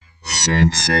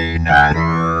Cincinnati.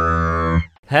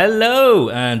 Hello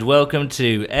and welcome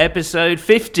to episode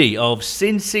 50 of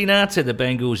Cincinnati, the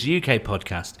Bengals UK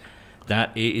podcast.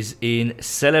 That is in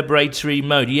celebratory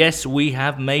mode. Yes, we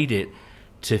have made it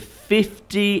to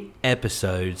 50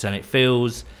 episodes and it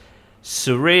feels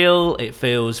surreal, it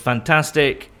feels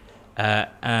fantastic,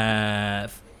 and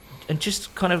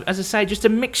just kind of, as I say, just a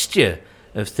mixture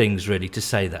of things really to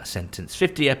say that sentence.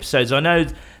 50 episodes. I know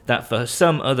that for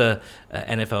some other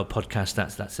NFL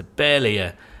podcasts that's barely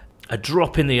a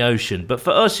drop in the ocean, but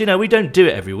for us, we don't do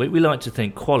it every week. We like to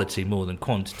think quality more than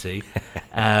quantity.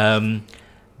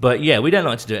 But yeah, we don't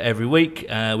like to do it every week.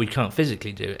 We can't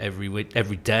physically do it every week,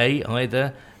 every day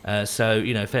either. So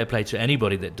fair play to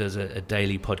anybody that does a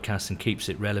daily podcast and keeps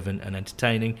it relevant and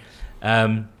entertaining.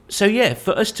 So yeah,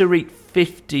 for us to reach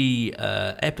 50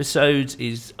 episodes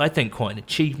is, I think, quite an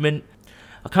achievement.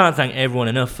 I can't thank everyone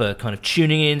enough for kind of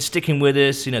tuning in, sticking with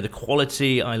us. The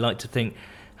quality, I like to think,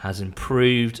 has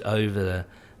improved over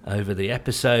the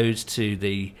episodes to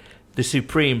the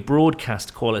supreme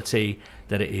broadcast quality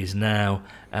that it is now.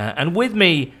 And with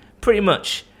me, pretty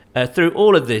much through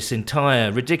all of this entire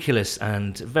ridiculous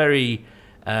and very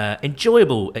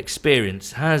enjoyable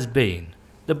experience has been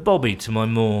the Bobby to my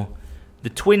Moore, the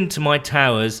Twin to my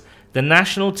Towers, the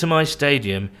National to my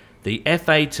Stadium, the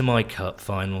FA to my Cup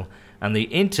final, and the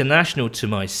International to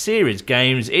my Series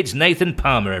games. It's Nathan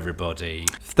Palmer, everybody.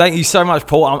 Thank you so much,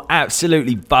 Paul. I'm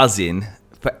absolutely buzzing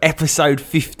for episode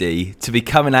 50 to be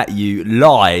coming at you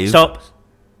live. Stop.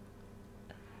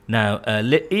 Now,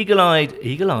 eagle-eared,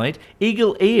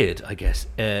 I guess,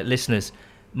 listeners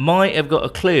might have got a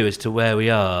clue as to where we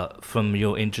are from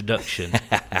your introduction.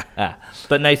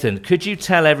 But Nathan, could you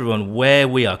tell everyone where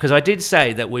we are? Because I did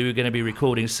say that we were going to be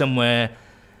recording somewhere.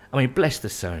 I mean, bless the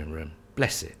sewing room.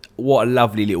 Bless it. What a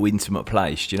lovely little intimate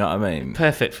place, do you know what I mean?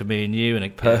 Perfect for me and you, and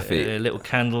a little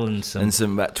candle and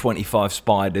some about 25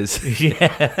 spiders.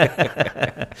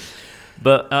 Yeah.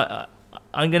 But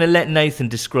I'm going to let Nathan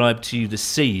describe to you the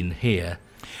scene here.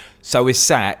 So we're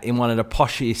sat in one of the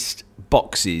poshest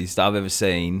boxes that I've ever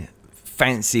seen.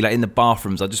 Fancy, like in the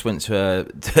bathrooms. I just went for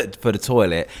the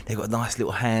toilet. They've got nice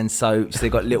little hand soaps.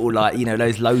 They've got little,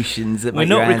 those lotions that We're make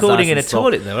not your hands recording nice in a soft.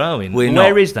 toilet, though, are we?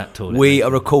 Where is that toilet? We are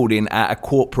recording at a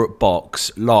corporate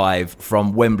box live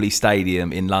from Wembley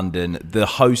Stadium in London, the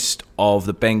host of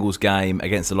the Bengals game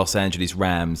against the Los Angeles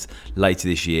Rams later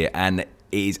this year, and it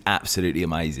is absolutely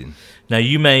amazing. Now,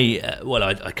 you may...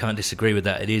 I can't disagree with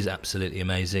that. It is absolutely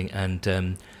amazing,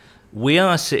 and we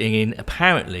are sitting in,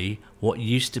 apparently, what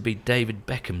used to be David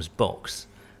Beckham's box,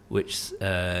 which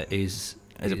is...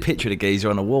 There's a picture of the geezer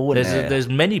on the wall, isn't there? There's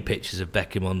many pictures of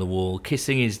Beckham on the wall,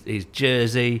 kissing his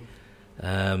jersey.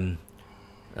 I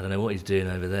don't know what he's doing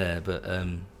over there, but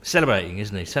celebrating,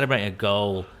 isn't he? Celebrating a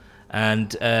goal.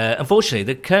 And unfortunately,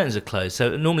 the curtains are closed,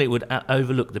 so normally it would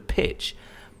overlook the pitch.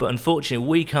 But unfortunately,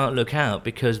 we can't look out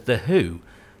because The Who,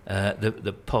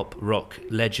 the pop rock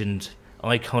legend,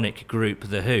 iconic group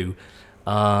The Who,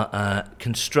 are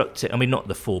constructing... I mean, not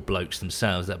the four blokes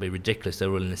themselves, that'd be ridiculous, they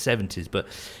were all in the 70s, but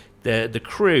the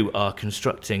crew are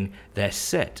constructing their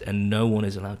set and no one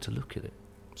is allowed to look at it.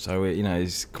 So,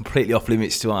 it's completely off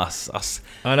limits to us.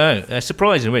 I know,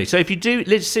 surprising really. So if you do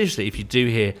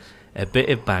hear a bit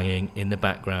of banging in the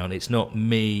background, it's not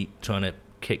me trying to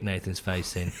kick Nathan's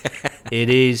face in. It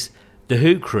is the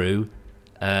Who crew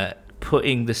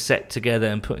putting the set together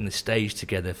and putting the stage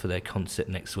together for their concert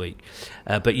next week.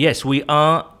 But yes, we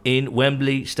are in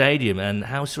Wembley Stadium, and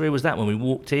how surreal was that when we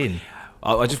walked in?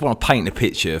 I just want to paint a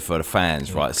picture for the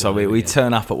fans, right? So we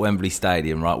turn up at Wembley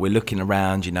Stadium, right? We're looking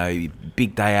around,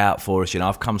 big day out for us.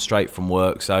 I've come straight from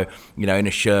work, so, in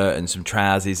a shirt and some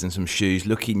trousers and some shoes,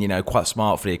 looking, quite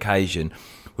smart for the occasion.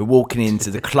 We're walking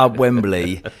into the Club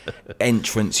Wembley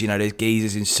entrance, there's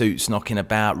geezers in suits knocking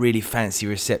about, really fancy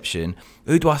reception.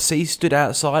 Who do I see stood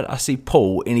outside? I see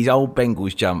Paul in his old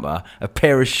Bengals jumper, a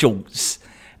pair of shorts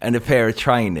and a pair of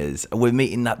trainers. And we're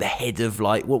meeting up the head of,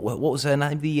 what was her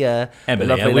name? Emily.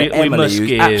 Emily, must who's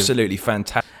give... absolutely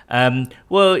fantastic. You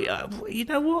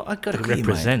know what? I've got to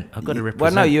represent.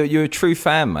 Well, no, you're a true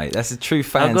fan, mate. That's a true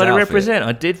fan's I've got to outfit. represent.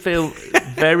 I did feel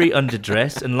very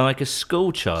underdressed and like a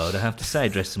school child, I have to say,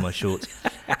 dressed in my shorts.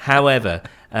 However,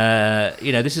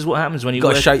 this is what happens when you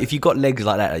got to show. If you've got legs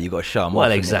like that, you've got to show them.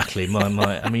 Well, exactly.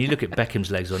 I mean, you look at Beckham's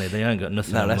legs on it; they ain't got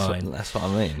nothing on mine. That's what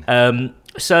I mean.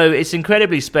 So it's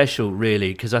incredibly special,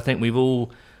 really, because I think we've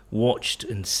all watched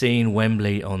and seen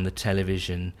Wembley on the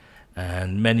television,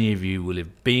 and many of you will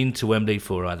have been to Wembley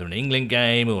for either an England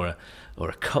game or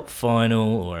a cup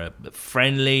final or a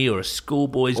friendly or a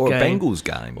schoolboys game. Or a Bengals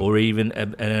game. Or even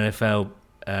an NFL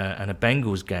and a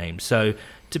Bengals game. So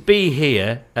to be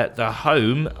here at the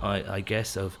home, I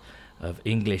guess, of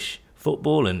English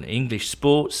football and English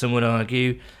sports, some would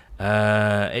argue.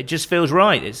 It just feels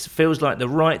right. It feels like the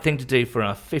right thing to do for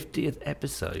our 50th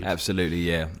episode. Absolutely,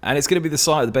 yeah. And it's going to be the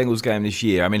site of the Bengals game this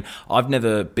year. I mean, I've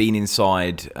never been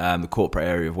inside the corporate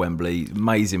area of Wembley.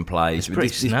 Amazing place. It's pretty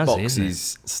snazzy, box isn't it?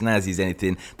 is snazzy as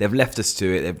anything. They've left us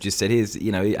to it. They've just said, here's,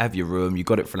 have your room. You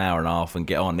got it for an hour and a half and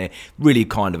get on there. Really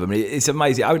kind of them. It's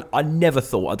amazing. I never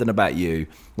thought, I don't know about you,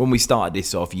 when we started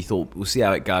this off, you thought, we'll see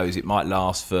how it goes. It might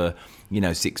last for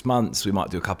 6 months. We might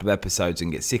do a couple of episodes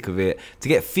and get sick of it. To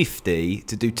get 50,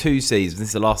 to do 2 seasons. This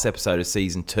is the last episode of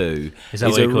season 2. Is that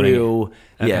what you're calling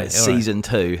it? Okay, season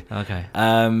 2. Okay.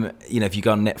 If you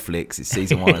go on Netflix, it's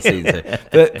season 1 and season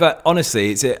 2. But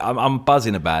honestly, I'm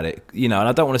buzzing about it. And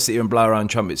I don't want to sit here and blow our own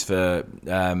trumpets for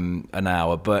an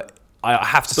hour, but I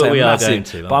have to say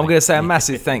I'm going to say a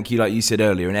massive thank you, like you said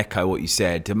earlier, and echo what you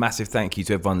said. A massive thank you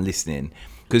to everyone listening.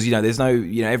 Because, there's no,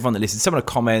 everyone that listens, some of the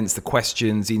comments, the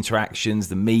questions, the interactions,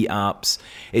 the meetups.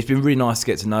 It's been really nice to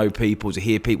get to know people, to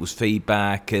hear people's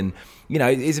feedback. And,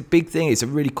 it's a big thing. It's a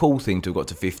really cool thing to have got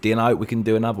to 50. And I hope we can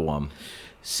do another one.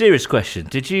 Serious question.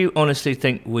 Did you honestly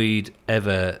think we'd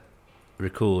ever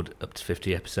record up to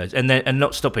 50 episodes? And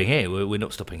not stopping here. We're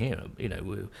not stopping here.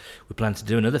 We plan to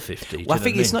do another 50. Well, I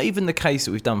think it's not even the case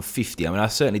that we've done 50. I mean, I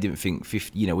certainly didn't think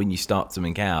 50, when you start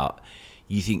something out,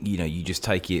 you think, you just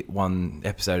take it one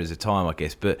episode at a time, I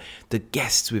guess. But the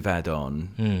guests we've had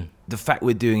on, the fact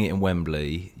we're doing it in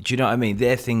Wembley, do you know what I mean?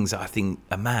 They're things that I think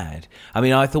are mad. I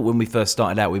mean, I thought when we first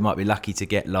started out, we might be lucky to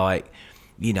get the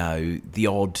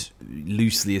odd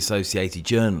loosely associated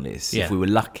journalists, if we were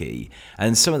lucky.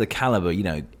 And some of the calibre,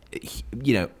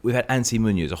 we've had Anthony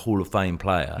Munoz, a Hall of Fame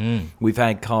player. We've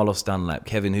had Carlos Dunlap,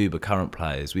 Kevin Huber, current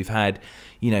players. We've had,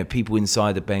 people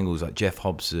inside the Bengals like Jeff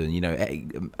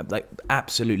Hobson, like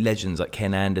absolute legends like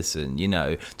Ken Anderson,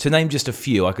 To name just a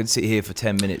few, I could sit here for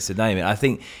 10 minutes to name it. I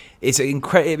think it's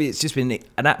just been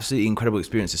an absolutely incredible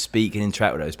experience to speak and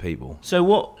interact with those people.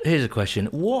 So here's a question.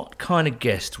 What kind of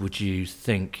guest would you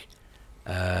think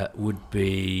would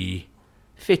be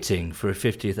fitting for a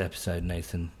 50th episode,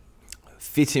 Nathan?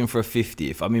 Fitting for a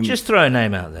 50th? I mean, just throw a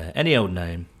name out there. Any old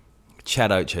name. Chad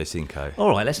Ochocinco. All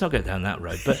right, let's not go down that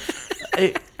road. But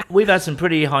we've had some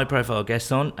pretty high-profile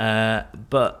guests on,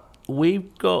 but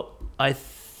we've got, I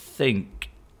think,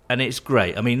 and it's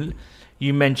great. I mean,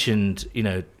 you mentioned,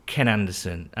 Ken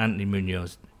Anderson, Anthony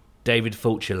Munoz, David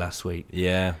Fulcher last week.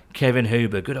 Yeah. Kevin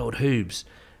Huber, good old Hoobs.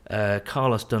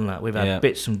 Carlos Dunlap. We've had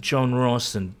bits from John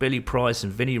Ross and Billy Price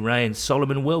and Vinnie Ray and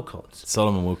Solomon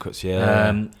Wilcots.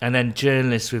 Yeah. And then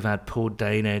journalists, we've had Paul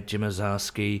Dana, Jim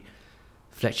Ozarski,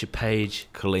 Fletcher Page,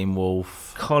 Colleen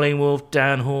Wolfe,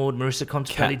 Dan Horde, Marissa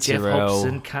Contepelli, Jeff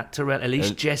Hobson, Kat Terrell,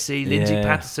 Elise Jesse, Lindsay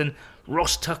Patterson,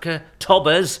 Ross Tucker,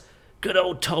 Tobbers, good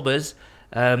old Tobbers,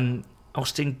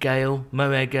 Austin Gale,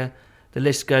 Mo Egger. The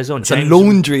list goes on. It's a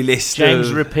laundry list.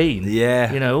 James Rapine.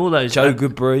 Yeah. All those. Joe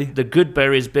Goodberry. The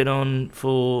Goodberry's been on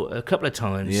for a couple of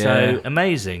times. Yeah. So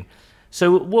amazing.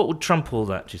 So what would trump all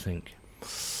that, do you think?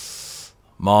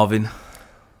 Marvin.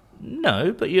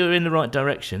 No, but you're in the right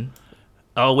direction.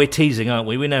 Oh, we're teasing, aren't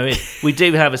we? We know it. We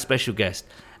do have a special guest.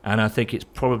 And I think it's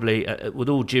probably, with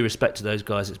all due respect to those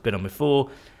guys that's been on before,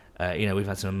 we've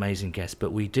had some amazing guests.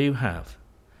 But we do have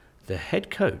the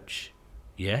head coach.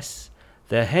 Yes.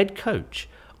 The head coach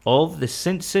of the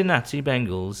Cincinnati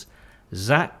Bengals,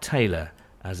 Zach Taylor,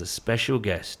 as a special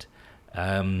guest.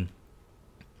 Now,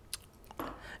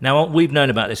 we've known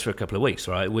about this for a couple of weeks,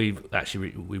 right? We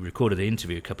recorded the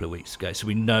interview a couple of weeks ago, so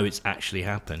we know it's actually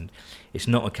happened. It's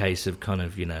not a case of kind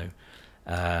of,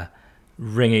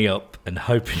 ringing up and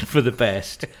hoping for the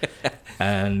best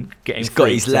and getting. He's got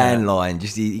his landline.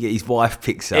 Just his wife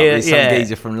picks up. There's some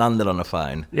geezer from London on the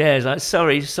phone. Yeah, he's like,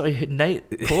 sorry,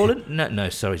 Nate calling? No,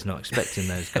 sorry, he's not expecting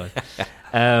those guys.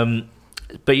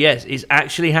 But yes, it's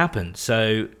actually happened.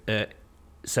 So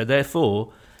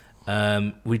therefore.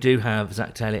 We do have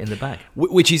Zach Taylor in the bag.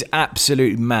 Which is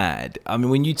absolutely mad. I mean,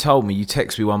 when you told me, you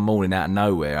texted me one morning out of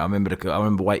nowhere. I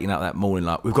remember waking up that morning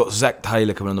like, we've got Zach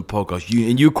Taylor coming on the podcast.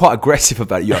 And you were quite aggressive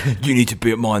about it. You're like, you need to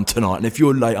be at mine tonight. And if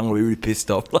you're late, I'm going to be really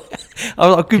pissed off. I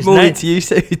was like, good morning to you,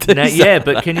 Sue. Yeah,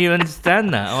 but can you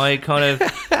understand that? I kind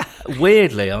of,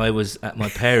 weirdly, I was at my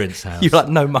parents' house. You're like,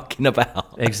 no mucking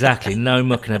about. Exactly, no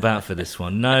mucking about for this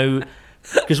one. No.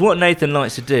 Because what Nathan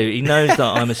likes to do, he knows that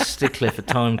I'm a stickler for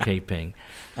timekeeping,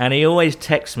 and he always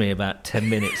texts me about 10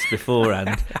 minutes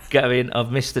beforehand, going,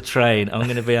 I've missed the train, I'm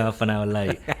going to be half an hour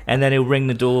late. And then he'll ring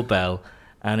the doorbell,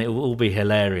 and it will all be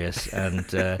hilarious. And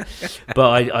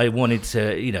but I wanted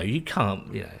to, you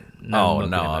can't, no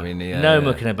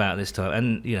mucking about this time.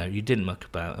 And, you didn't muck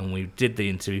about, and we did the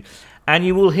interview. And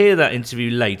you will hear that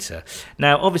interview later.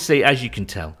 Now, obviously, as you can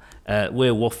tell,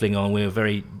 we're waffling on. We're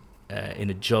very in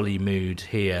a jolly mood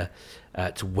here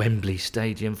at Wembley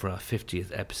Stadium for our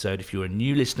 50th episode. If you're a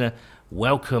new listener,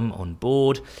 welcome on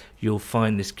board. You'll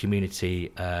find this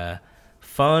community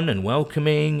fun and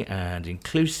welcoming and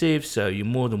inclusive, so you're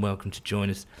more than welcome to join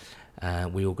us.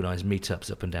 We organise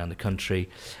meetups up and down the country.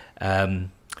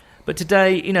 But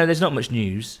today, there's not much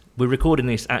news. We're recording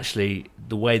this, actually,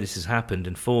 the way this has happened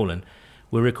and fallen,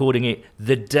 we're recording it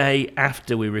the day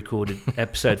after we recorded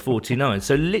episode 49.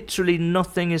 So literally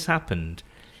nothing has happened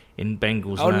in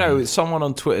Bengals land. No, someone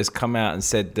on Twitter has come out and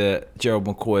said that Gerald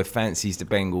McCoy fancies the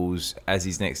Bengals as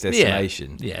his next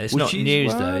destination. Yeah, it's not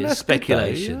news, though. It's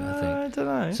speculation, I think. I don't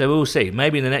know. So we'll see.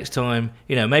 Maybe the next time,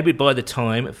 maybe by the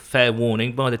time, fair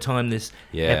warning, by the time this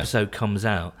episode comes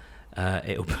out,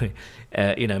 it'll be,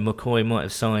 McCoy might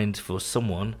have signed for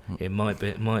someone. It might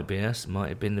be us. Might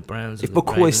have been the Browns. If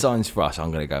McCoy signs for us,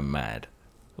 I'm going to go mad.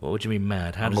 What do you mean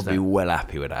mad? I'm going to be well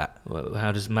happy with that. Well,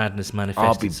 how does madness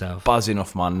manifest itself? I'll be buzzing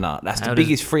off my nut. That's the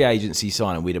biggest free agency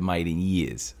signing we'd have made in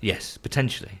years. Yes,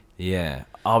 potentially. Yeah.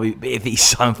 If he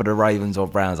signed for the Ravens or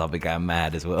Browns, I'll be going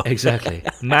mad as well. Exactly.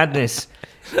 Madness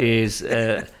is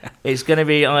it's going to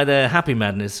be either happy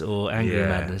madness or angry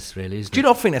madness, really, isn't it? Do you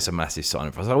not think that's a massive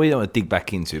signing for us? We don't want to dig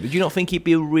back into it, but do you not think he'd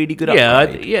be a really good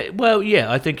upgrade?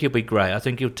 I think he'll be great. I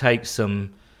think he'll take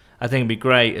some... I think it'd be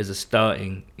great as a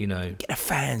starting, Get the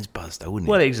fans buzzed, though, wouldn't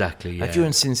it? Well, exactly, yeah. If you're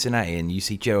in Cincinnati and you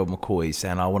see Gerald McCoy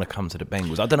saying, I want to come to the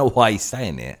Bengals, I don't know why he's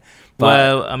saying it. But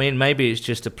well, I mean, maybe it's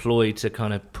just a ploy to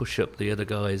kind of push up the other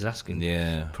guys asking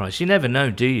price. You never know,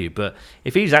 do you? But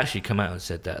if he's actually come out and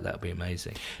said that would be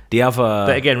amazing.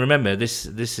 But again, remember, this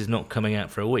is not coming out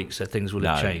for a week, so things will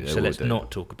have changed. So let's not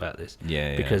talk about this.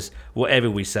 Because whatever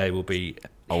we say will be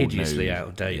hideously out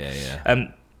of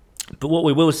date. But what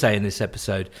we will say in this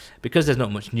episode, because there's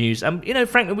not much news,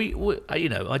 frankly, we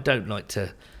I don't like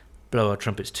to blow our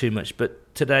trumpets too much,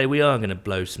 but today we are going to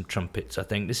blow some trumpets, I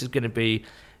think. This is going to be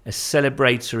a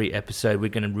celebratory episode. We're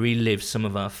going to relive some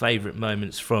of our favourite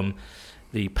moments from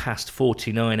the past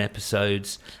 49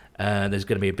 episodes. There's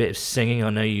going to be a bit of singing. I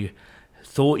know you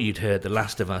thought you'd heard the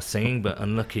last of our singing, but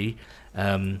unlucky.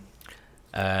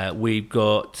 We've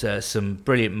got some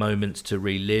brilliant moments to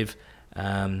relive.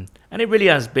 And it really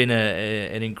has been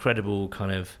an incredible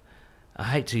kind of, I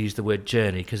hate to use the word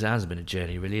journey because it hasn't been a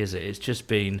journey really, is it? It's just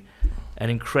been an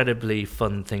incredibly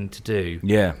fun thing to do.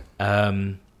 Yeah.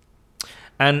 And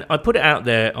I put it out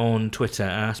there on Twitter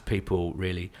and asked people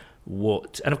really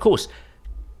what, and of course,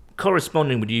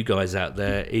 corresponding with you guys out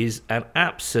there is an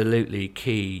absolutely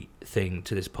key thing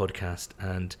to this podcast.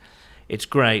 And it's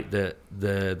great that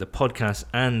the podcast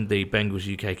and the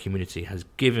Bengals UK community has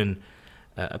given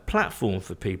a platform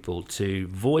for people to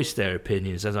voice their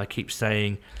opinions. As I keep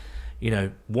saying,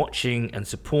 watching and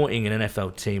supporting an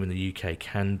NFL team in the UK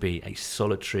can be a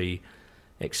solitary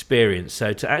experience.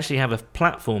 So to actually have a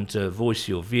platform to voice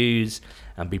your views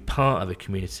and be part of a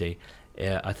community,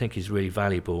 I think is really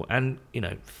valuable and,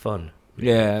 fun.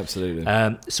 Yeah, absolutely.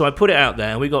 So I put it out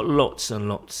there and we got lots and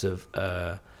lots of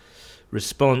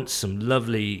response, some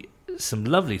lovely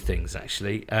things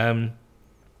actually.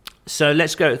 So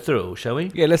let's go through it all, shall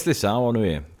we? Yeah, let's listen. I want to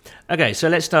hear. Okay, so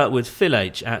let's start with Phil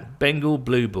H. at Bengal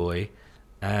Blue Boy.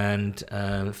 And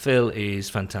Phil is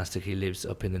fantastic. He lives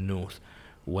up in the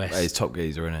northwest. He's top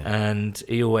geezer, isn't he? And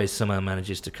he always somehow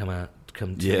manages to come to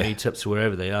meetups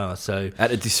wherever they are. So at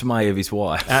the dismay of his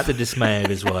wife.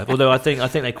 Although I think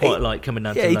they quite like coming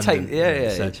down to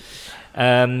London. So,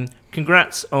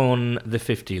 congrats on the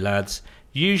 50, lads.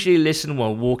 Usually listen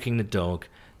while walking the dog.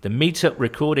 The meetup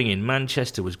recording in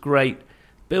Manchester was great.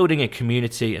 Building a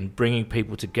community and bringing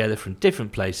people together from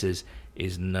different places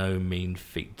is no mean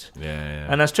feat. Yeah.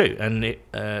 And that's true. And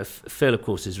Phil, of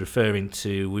course, is referring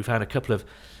to, we had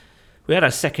our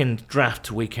second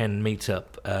draft weekend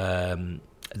meetup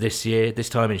this year, this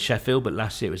time in Sheffield, but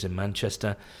last year it was in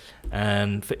Manchester.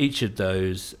 And for each of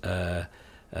those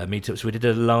meetups, we did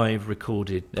a live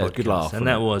recorded podcast. Good laugh, and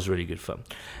that was really good fun.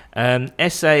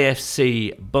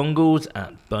 SAFC Bungles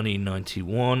at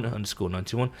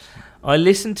Bunny91_91. I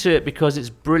listened to it because it's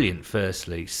brilliant,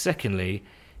 firstly. Secondly,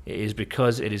 it is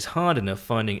because it is hard enough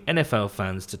finding NFL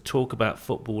fans to talk about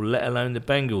football, let alone the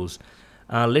Bengals.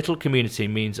 Our little community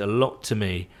means a lot to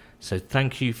me, so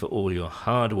thank you for all your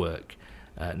hard work.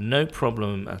 No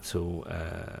problem at all.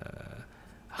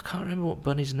 I can't remember what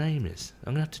Bunny's name is.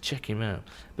 I'm going to have to check him out.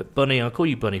 But Bunny, I'll call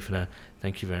you Bunny for now.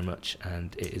 Thank you very much,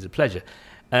 and it is a pleasure.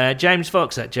 James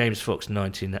Fox at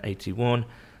JamesFox1981.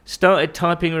 Started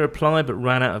typing a reply but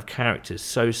ran out of characters.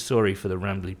 So sorry for the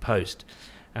rambly post.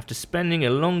 After spending a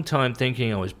long time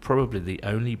thinking I was probably the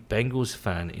only Bengals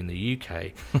fan in the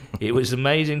UK, it was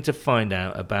amazing to find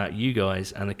out about you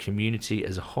guys and the community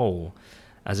as a whole.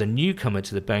 As a newcomer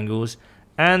to the Bengals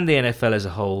and the NFL as a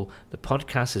whole, the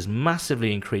podcast has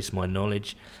massively increased my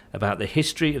knowledge about the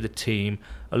history of the team,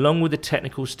 along with the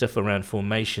technical stuff around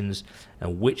formations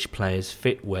and which players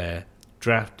fit where,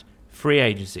 draft, free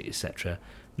agency, etc.,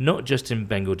 not just in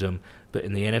Bengaldom, but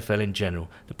in the NFL in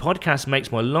general. The podcast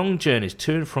makes my long journeys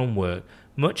to and from work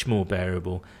much more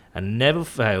bearable and never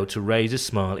fail to raise a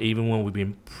smile even when we've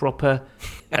been proper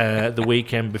the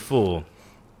weekend before.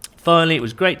 Finally, it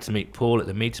was great to meet Paul at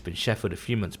the meetup in Sheffield a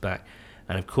few months back,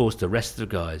 and of course the rest of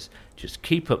the guys. Just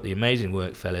keep up the amazing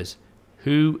work, fellas.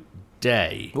 Who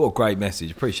day? What a great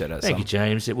message. Appreciate that, Thank you,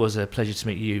 James. It was a pleasure to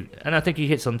meet you. And I think he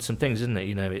hits on some things, isn't it?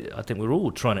 You know, I think we're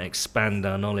all trying to expand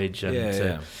our knowledge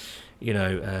and you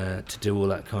know, to do all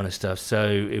that kind of stuff. So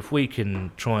if we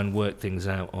can try and work things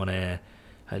out on air,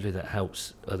 hopefully that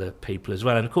helps other people as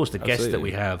well. And of course, the guests that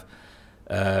we have,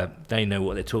 they know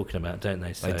what they're talking about, don't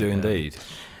they? So, they do indeed.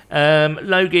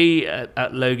 Logie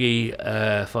at Logie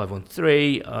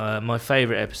 513. My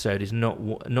favourite episode is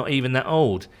not even that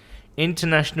old.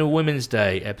 International Women's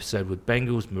Day episode with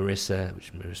Bengals Marissa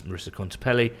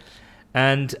Contepelli,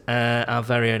 and our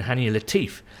very own Hania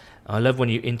Latif. I love when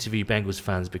you interview Bengals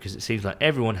fans because it seems like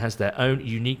everyone has their own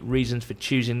unique reasons for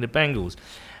choosing the Bengals.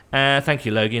 Thank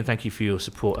you, Logie, and thank you for your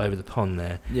support over the pond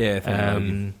there. Yeah, thank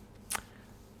you.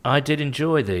 I did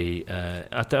enjoy I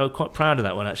was quite proud of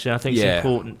that one, actually. I think it's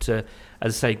important to,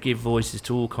 as I say, give voices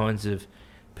to all kinds of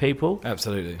people.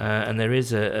 Absolutely. And there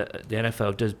is the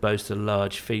NFL does boast a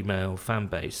large female fan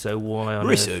base, so why on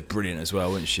Marissa was brilliant as well,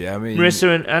 wasn't she? I mean,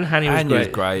 Marissa and Hania was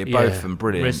great. Both of them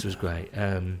brilliant. Marissa was great.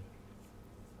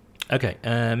 Okay,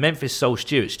 Memphis Soul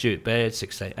Stuart Baird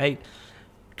 688.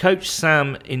 Coach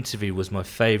Sam interview was my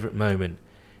favourite moment.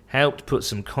 Helped put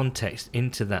some context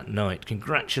into that night.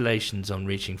 Congratulations on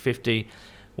reaching 50.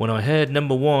 When I heard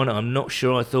number 1, I'm not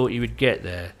sure I thought you would get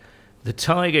there. The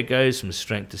Tiger goes from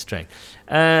strength to strength.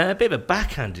 A bit of a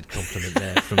backhanded compliment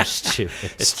there from Stu.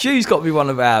 Stu's got to be one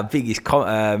of our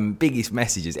biggest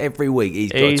messages. Every week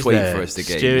he's got a tweet there. for us to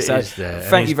get. Stu So is there.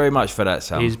 Thank you very much for that,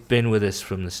 Sam. He's been with us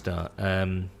from the start.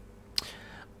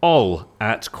 All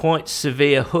at quite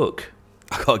severe hook.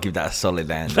 I've got to give that a solid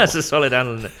handle. That's a solid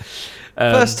handle, isn't it?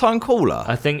 First time caller?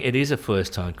 I think it is a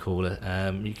first time caller.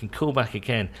 You can call back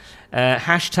again.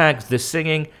 Hashtag the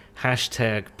singing,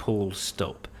 hashtag Paul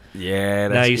stop. Yeah,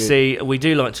 that's now you good. see, we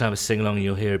do like to have a sing along, and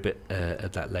you'll hear a bit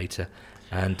of that later.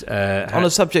 And on the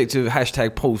subject of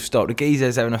hashtag Paul stop, the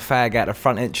geezer's having a fag out the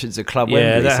front entrance of Club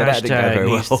Wembley, so that didn't go very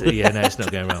well. No, it's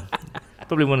not going well.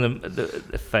 Probably one of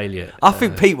the failure. I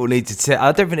think people need to tell.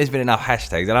 I don't think there's been enough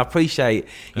hashtags, and I appreciate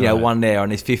one there on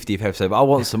his 50th episode. But I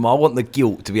want some. I want the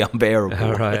guilt to be unbearable.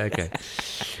 All right, okay.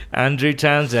 Andrew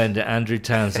Townsend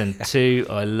 2.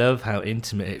 I love how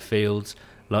intimate it feels.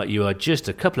 Like you are just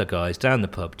a couple of guys down the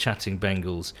pub chatting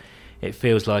Bengals. It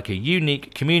feels like a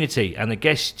unique community, and the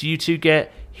guests you two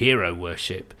get hero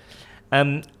worship.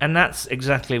 And that's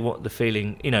exactly what the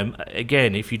feeling. You know,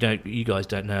 again, if you guys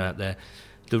don't know out there.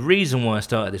 The reason why I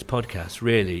started this podcast,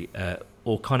 really, the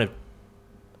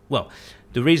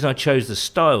reason I chose the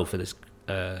style for this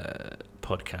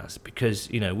podcast, because,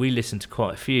 we listen to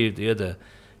quite a few of the other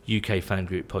UK fan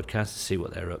group podcasts to see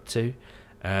what they're up to.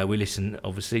 We listen,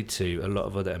 obviously, to a lot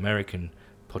of other American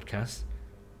podcasts.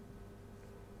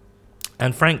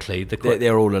 And frankly,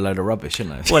 they're all a load of rubbish,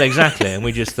 aren't they? Well, exactly. And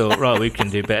we just thought, right, we can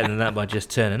do better than that by just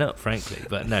turning up, frankly.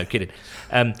 But no, kidding.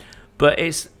 But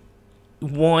it's...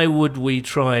 Why would we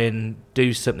try and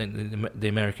do something that the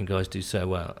American guys do so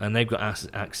well? And they've got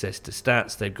access to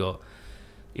stats. They've got,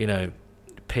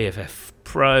 PFF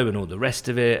Pro and all the rest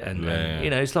of it. And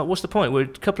it's like, what's the point? We're a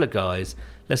couple of guys.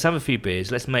 Let's have a few beers.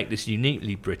 Let's make this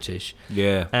uniquely British.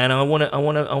 Yeah. And I want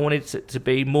it to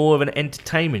be more of an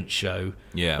entertainment show.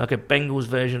 Yeah. Like a Bengals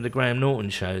version of the Graham Norton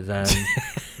show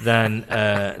than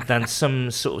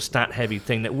some sort of stat heavy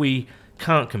thing that we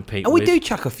can't compete with. We do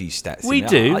chuck a few stats. We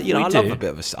do. I love a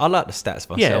bit of I like the stats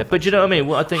myself. Yeah, but you know what I mean?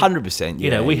 Well, I think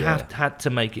 100%. We had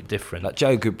to make it different. Like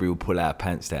Joe Goodbury will pull our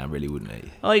pants down, really, wouldn't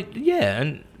he?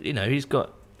 And he's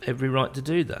got every right to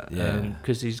do that.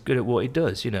 Because he's good at what he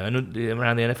does. And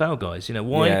around the NFL guys,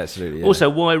 why? Yeah, absolutely. Yeah. Also,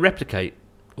 why replicate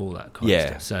all that kind of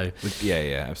stuff? So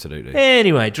absolutely.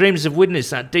 Anyway, Dreams of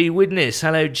Witness at D Witness.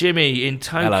 Hello, Jimmy in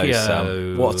Tokyo. Hello,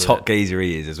 Sam. What a top geezer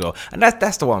he is as well. And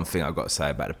that's the one thing I've got to say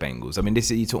about the Bengals. I mean,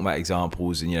 you talking about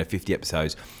examples and 50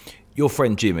 episodes. Your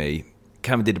friend Jimmy,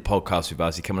 came and did a podcast with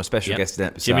us. He came on a special guest in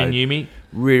episode. Jimmy Newmy.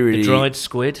 Really, the dried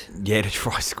squid. Yeah, the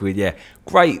dried squid. Yeah,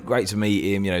 great to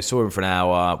meet him. You know, saw him for an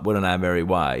hour, went on our merry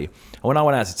way. And when I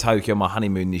went out to Tokyo on my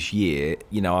honeymoon this year,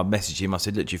 you know, I messaged him. I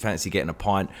said, "Look, do you fancy getting a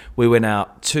pint?" We went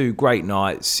out 2 great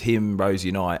nights. Him, Rosie,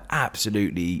 and I,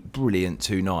 absolutely brilliant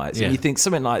 2 nights. Yeah. And you think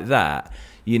something like that.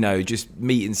 You know, just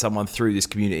meeting someone through this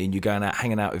community and you're going out,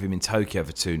 hanging out with him in Tokyo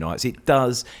for 2 nights. It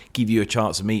does give you a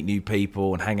chance to meet new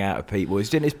people and hang out with people.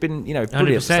 It's been you know,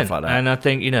 brilliant 100%. stuff like that. And I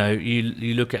think, you know,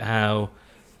 you look at how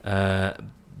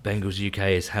Bengals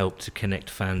UK has helped to connect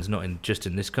fans, not just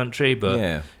in this country,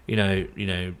 but you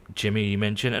know, Jimmy you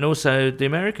mentioned, and also the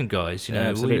American guys. You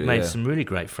know, we've made some really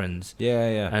great friends.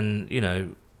 Yeah. And you know,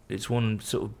 it's one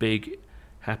sort of big,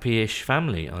 happy-ish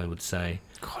family, I would say.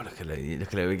 God, look at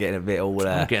it. We're getting a bit all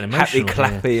getting happy, emotional,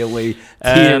 clappy, and we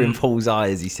tear in Paul's eye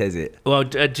as he says it. Well,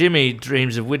 Jimmy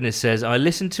Dreams of Witness says, I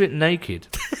listened to it naked,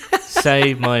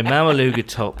 save my Mamaluga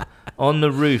top on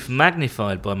the roof,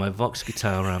 magnified by my Vox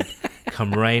guitar amp,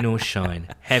 come rain or shine,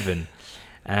 heaven.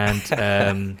 And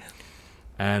Sam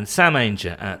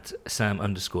Ainger at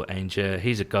Sam_Ainger,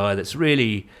 he's a guy that's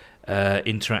really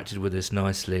interacted with us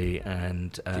nicely,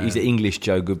 and he's an English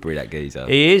Joe Goodberry, that geezer.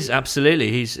 He is, absolutely.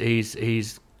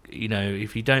 He's you know,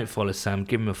 if you don't follow Sam,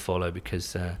 give him a follow,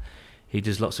 because he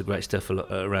does lots of great stuff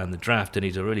around the draft, and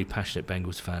he's a really passionate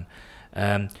Bengals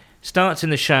fan. Starts in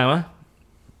the shower,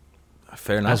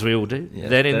 fair enough, as we all do. Yeah,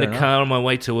 then in the car on my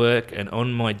way to work, and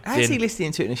on my how's he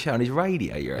listening to it in the show on his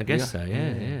radio? I guess so,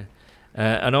 yeah.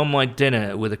 And on my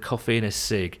dinner with a coffee and a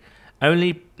cig.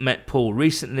 Only met Paul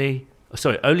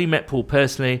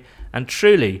personally, and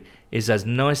truly is as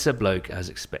nice a bloke as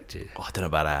expected. Oh, I don't know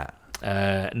about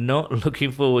that. Not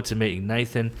looking forward to meeting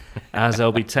Nathan, as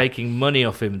I'll be taking money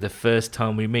off him the first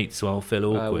time we meet, so I'll feel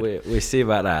awkward. We'll see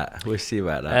about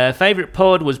that. Favourite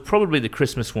pod was probably the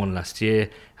Christmas one last year.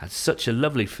 Had such a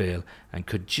lovely feel, and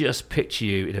could just picture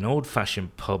you in an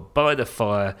old-fashioned pub by the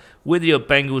fire with your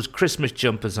Bengals Christmas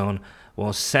jumpers on,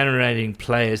 while serenading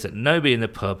players that nobody in the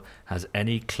pub has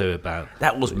any clue about.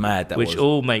 That was mad. Which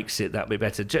all makes it that bit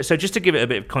better. So just to give it a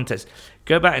bit of context,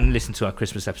 go back and listen to our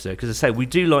Christmas episode, because I say we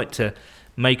do like to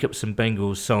make up some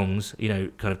Bengals songs, you know,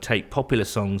 kind of take popular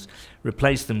songs,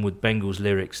 replace them with Bengals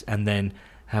lyrics, and then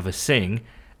have a sing.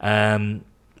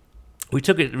 We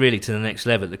took it really to the next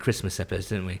level at the Christmas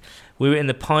episode, didn't we? We were in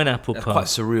the Pineapple Pub. Quite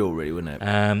surreal, really, wasn't it?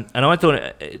 And I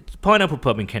thought Pineapple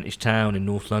Pub in Kentish Town in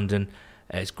North London.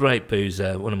 It's great booze,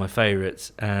 one of my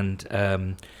favourites, and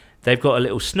they've got a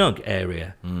little snug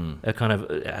area. They kind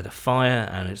of had a fire,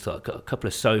 and it's like got a couple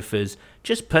of sofas,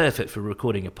 just perfect for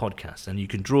recording a podcast. And you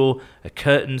can draw a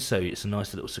curtain, so it's a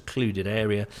nice little secluded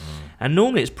area. And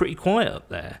normally it's pretty quiet up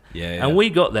there. Yeah. And we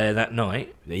got there that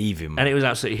night, heaving, and it was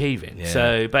absolutely heaving. Yeah.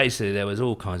 So basically, there was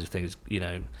all kinds of things, you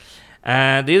know.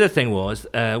 And the other thing was,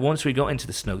 once we got into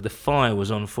the snug, the fire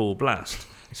was on full blast.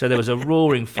 So there was a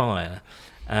roaring fire.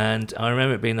 And I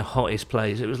remember it being the hottest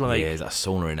place. It was like it's like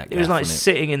sauna in that. It was like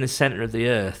sitting in the centre of the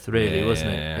earth, really,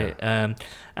 wasn't it? Yeah.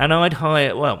 And I'd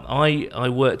hire. Well, I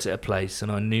worked at a place, and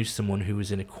I knew someone who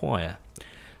was in a choir.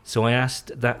 So I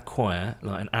asked that choir,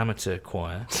 like an amateur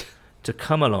choir, to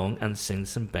come along and sing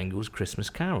some Bengals Christmas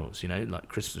carols. You know, like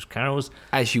Christmas carols,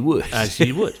 as you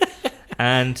would.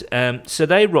 And so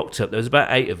they rocked up. There was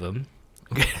about 8 of them.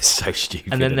 So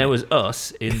stupid. And then there was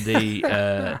us in the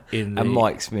and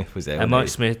Mike Smith was there. And Mike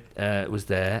Smith was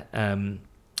there. And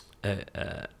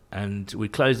we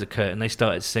closed the curtain. They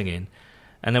started singing,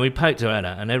 and then we poked her out,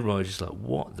 and everyone was just like,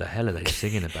 "What the hell are they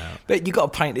singing about?" But you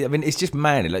got to paint it. I mean, it's just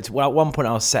manly. Like, well, at one point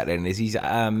I was sat there, and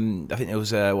I think there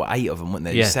was 8 of them, weren't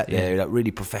there? Yeah, sat there, like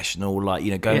really professional, like, you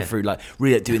know, going through, like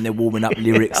really doing their warming up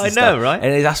lyrics. I and know, stuff. right?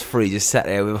 And there's us 3 just sat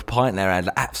there with a pint in their hand,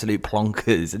 like absolute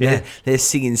plonkers. And they're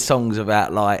singing songs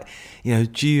about, like, you know,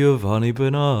 Giovanni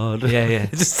Bernard. Yeah.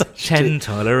 Just 10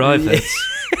 Tyler Iverts.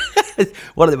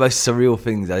 One of the most surreal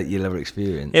things that you'll ever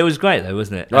experience. It was great, though,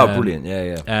 wasn't it? Oh, brilliant,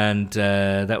 yeah. And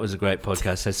that was a great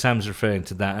podcast. So Sam's referring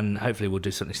to that, and hopefully we'll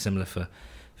do something similar for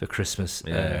Christmas,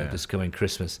 this coming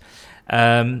Christmas. All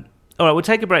right, we'll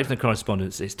take a break from the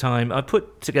correspondence. It's time. I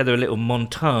put together a little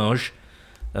montage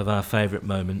of our favourite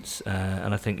moments,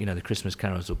 and I think, you know, the Christmas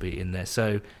carols will be in there.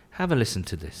 So have a listen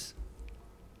to this.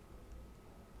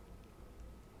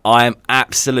 I am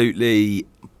absolutely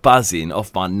buzzing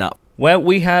off my nut. Well,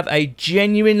 we have a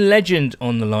genuine legend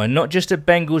on the line, not just a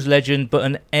Bengals legend, but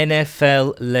an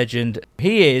NFL legend.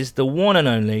 He is the one and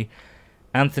only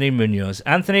Anthony Munoz.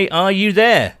 Anthony, are you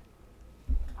there?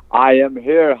 I am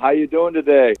here. How you doing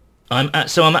today? I'm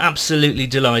absolutely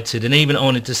delighted and even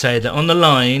honoured to say that on the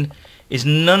line is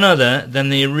none other than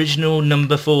the original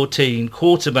number 14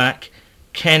 quarterback,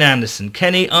 Ken Anderson.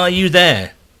 Kenny, are you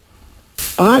there?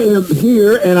 I am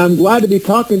here, and I'm glad to be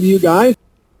talking to you guys.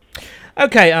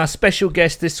 Okay, our special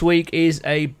guest this week is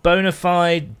a bona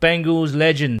fide Bengals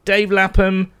legend. Dave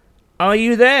Lapham, are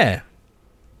you there?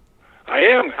 I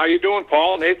am. How you doing,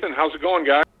 Paul? Nathan, how's it going,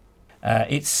 guys?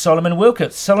 It's Solomon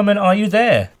Wilcott. Solomon, are you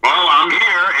there? Well, I'm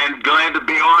here and glad to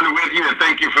be on with you, and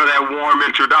thank you for that warm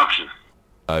introduction.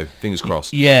 Oh, fingers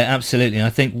crossed. Yeah, absolutely.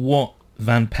 I think what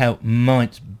Van Pelt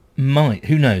might,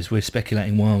 who knows? We're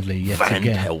speculating wildly yet Van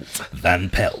again. Pelt.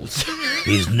 Van Pelt.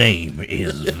 His name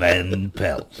is Van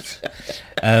Pelt.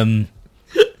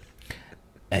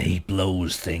 He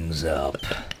blows things up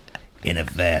in a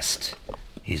vest.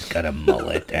 He's got a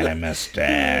mullet and a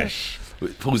mustache.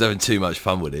 Paul's having too much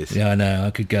fun with this. Yeah, I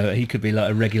know. He could be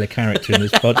like a regular character in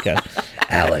this podcast.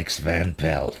 Alex Van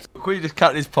Pelt. Could we just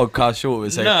cut this podcast short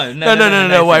and say,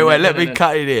 No, wait, let me no.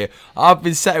 cut it here. I've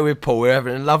been sat with Paul, we're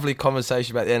having a lovely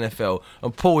conversation about the NFL,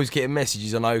 and Paul is getting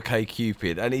messages on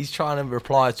OkCupid, and he's trying to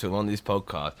reply to him on this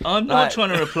podcast. I'm not trying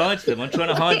to reply to them. I'm trying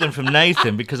to hide them from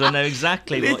Nathan because I know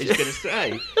exactly what he's going to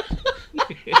say.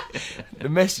 The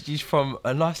message is from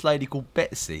a nice lady called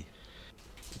Betsy.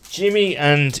 Jimmy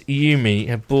and Yumi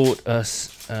have bought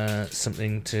us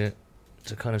something to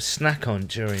kind of snack on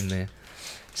during the...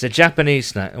 It's a Japanese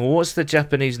snack. Well, what's the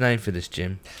Japanese name for this,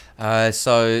 Jim?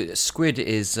 So squid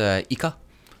is ika.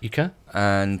 Ika?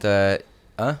 And so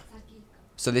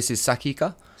this is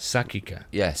sakika. Sakika.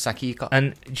 Yeah, sakika.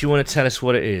 And do you want to tell us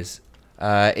what it is?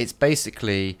 It's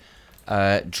basically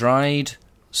dried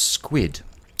squid.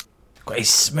 God, it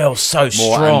smells so More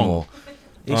strong. and more.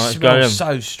 It Alright, go smells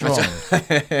on. so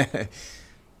strong.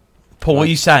 Paul, what are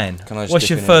you saying? Can I just What's dip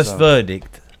your in it first as well?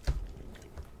 verdict?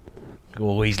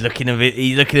 Oh, he's looking a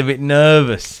bit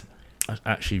nervous. That's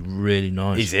actually really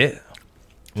nice. Is it?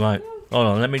 Right. Hold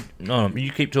on.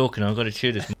 You keep talking. I've got to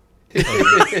chew this.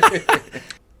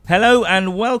 Hello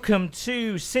and welcome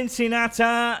to Cincinnati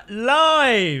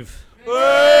Live.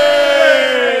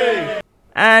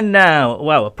 And now,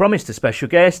 well, I promised a special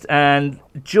guest, and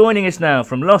joining us now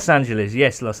from Los Angeles,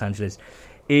 yes, Los Angeles,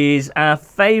 is our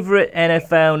favourite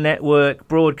NFL Network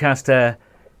broadcaster.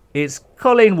 It's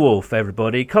Colleen Wolfe,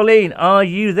 everybody. Colleen, are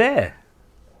you there?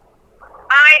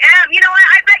 I am. You know what?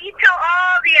 I bet you tell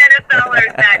all the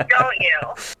NFLers that, don't you?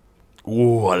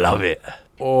 Oh, I love it.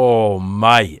 Oh,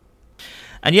 mate.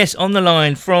 And yes, on the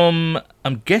line from,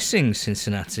 I'm guessing,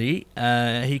 Cincinnati,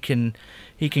 he can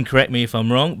correct me if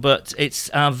I'm wrong, but it's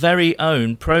our very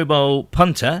own Pro Bowl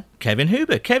punter, Kevin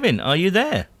Huber. Kevin, are you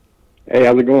there? Hey,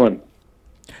 how's it going?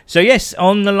 So yes,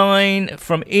 on the line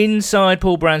from inside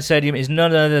Paul Brown Stadium is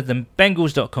none other than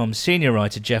Bengals.com senior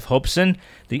writer Jeff Hobson,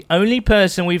 the only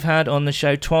person we've had on the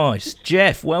show twice.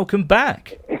 Jeff, welcome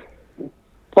back.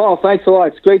 Paul, thanks a lot.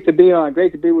 It's great to be on.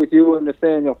 Great to be with you and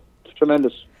Nathaniel. It's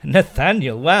tremendous.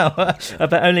 Nathaniel, wow. I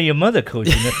bet only your mother called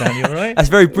you Nathaniel, right? That's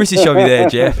very British of you there,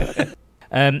 Jeff.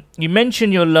 You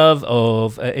mentioned your love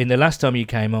of, in the last time you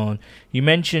came on, you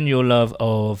mentioned your love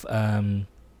of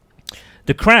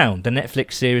The Crown, the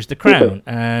Netflix series The Crown.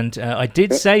 And I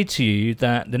did say to you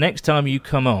that the next time you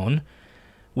come on,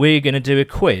 we're going to do a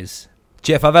quiz.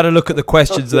 Jeff, I've had a look at the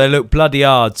questions. They look bloody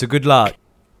hard, so good luck.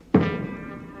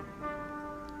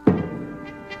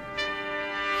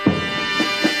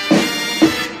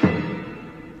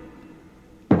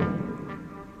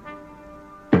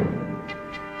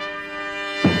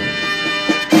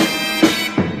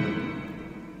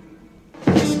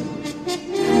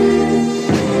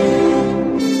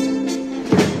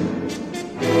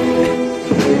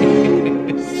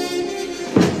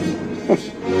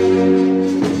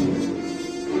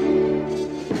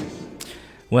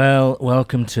 Well,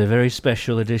 welcome to a very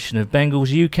special edition of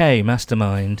Bengals UK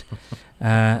Mastermind.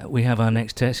 We have our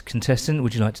next contestant.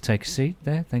 Would you like to take a seat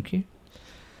there? Thank you.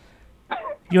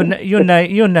 Your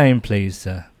name, please,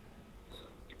 sir.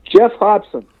 Jeff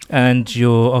Hobson, And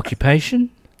your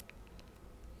occupation?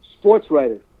 sports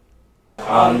writer.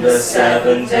 On the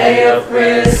seventh day of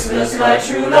Christmas, my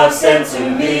true love sent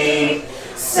to me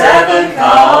 7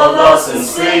 Carl Lawson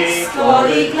streets,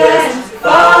 40 Glen,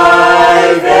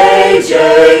 5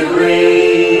 AJ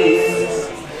Greens,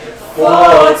 4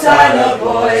 Tyler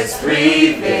Boys,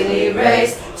 3 Vinny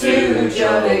Race, 2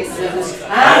 Joe Mixons,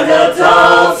 and a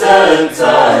Dalton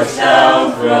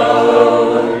touchdown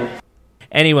throw.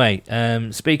 Anyway,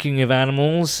 speaking of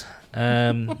animals,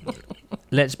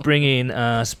 let's bring in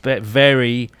our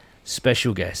very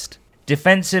special guest.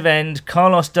 Defensive end,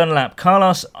 Carlos Dunlap.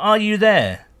 Carlos, are you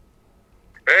there?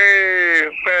 Hey,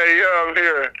 man, yeah, I'm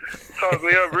here. Talk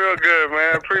me up real good,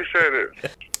 man. Appreciate it.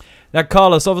 Now,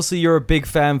 Carlos, obviously you're a big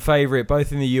fan favourite,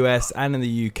 both in the US and in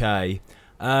the UK.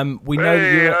 We know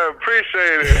Hey, you're... I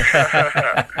appreciate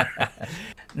it.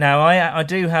 Now, I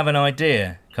do have an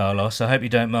idea, Carlos. I hope you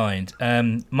don't mind.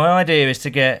 My idea is to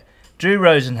get Drew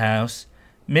Rosenhaus,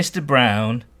 Mr.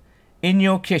 Brown, in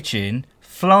your kitchen,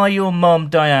 fly your mom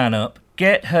Diane up,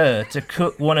 get her to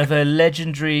cook one of her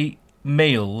legendary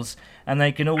meals, and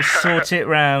they can all sort it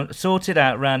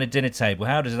out round a dinner table.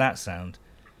 How does that sound?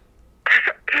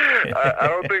 I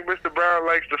don't think Mr. Brown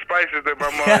likes the spices that my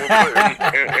mom will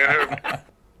put in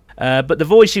her. But the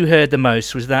voice you heard the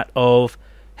most was that of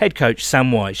head coach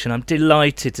Sam Wyche, and I'm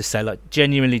delighted to say, like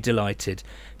genuinely delighted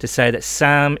to say that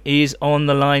Sam is on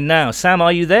the line now. Sam,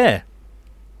 are you there?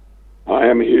 I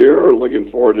am here, looking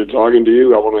forward to talking to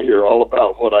you. I want to hear all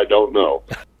about what I don't know.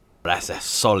 That's a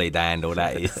solid handle,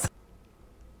 that is.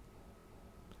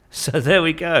 So there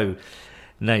we go.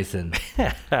 Nathan,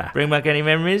 bring back any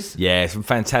memories? Yeah, some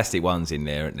fantastic ones in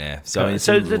there, aren't there? So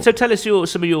tell us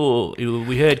some of your.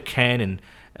 We heard Ken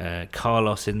and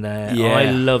Carlos in there. Yeah.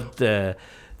 I loved the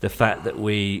fact that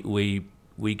we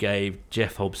gave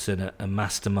Jeff Hobson a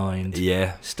mastermind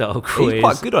style quiz. He's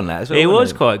quite good on that as well. He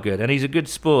was quite good, and he's a good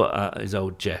sport, his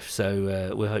old Jeff.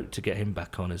 So we hope to get him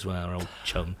back on as well, our old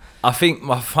chum. I think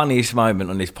my funniest moment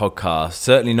on this podcast,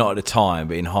 certainly not at the time,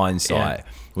 but in hindsight,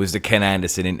 was the Ken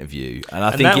Anderson interview, and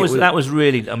I think that was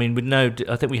really. I mean, I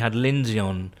think we had Lindsay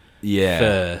on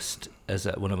first as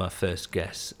one of our first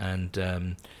guests,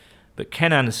 and. But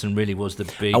Ken Anderson really was the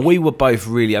big... And we were both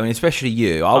really... I mean, especially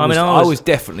you. I was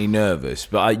definitely nervous.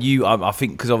 But I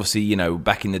think... Because obviously, you know,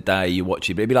 back in the day, you watch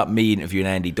it. But it'd be like me interviewing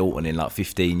Andy Dalton in like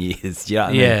 15 years. Do you know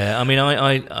what I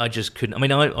mean? I just couldn't... I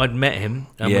mean, I'd met him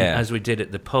as we did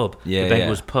at the pub. The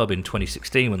Bengals pub in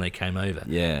 2016 when they came over.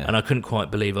 Yeah. And I couldn't quite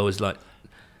believe I was like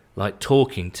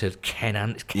talking to Ken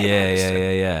Anderson.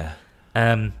 Yeah.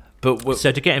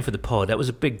 So to get him for the pod, that was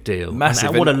a big deal. Massive.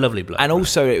 And what a lovely bloke. And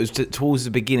also, it was towards the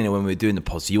beginning when we were doing the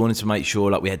pod, so you wanted to make sure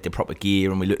like we had the proper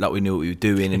gear and we looked like we knew what we were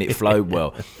doing and it flowed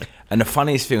well. And the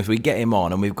funniest thing was we get him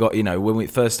on and we've got, you know, when we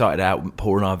first started out,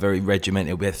 Paul and I were very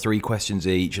regimented. We had 3 questions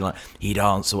each, and like he'd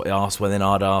ask one, then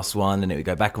I'd ask one, and it would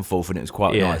go back and forth, and it was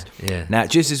quite nice. Yeah. Now,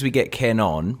 just as we get Ken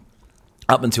on,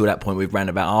 up until that point, we've ran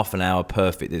about half an hour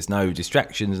perfect. There's no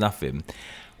distractions, nothing.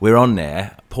 We're on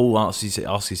there. Paul asks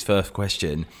his first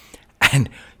question.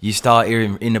 And you start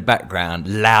hearing in the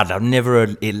background, loud. I've never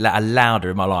heard it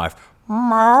louder in my life.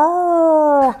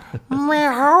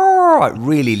 Like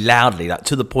really loudly, like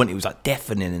to the point it was like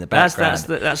deafening in the background.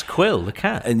 That's Quill, the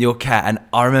cat. And your cat. And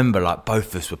I remember like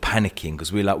both of us were panicking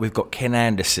because we've got Ken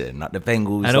Anderson, like the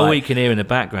Bengals. And all we can hear in the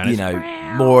background is, you know,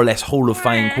 more or less Hall of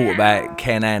Fame quarterback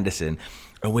Ken Anderson.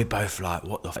 And we're both like,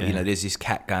 what the you know, there's this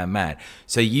cat going mad.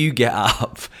 So you get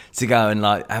up to go and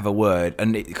like have a word,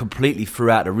 and it completely threw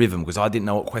out the rhythm because I didn't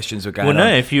know what questions were going on. Well,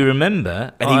 no, if you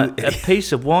remember, a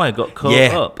piece of wire got caught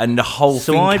up. And the whole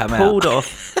thing came out. So I pulled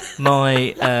off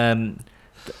my,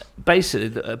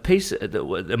 basically a piece of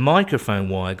the microphone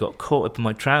wire got caught up in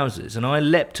my trousers, and I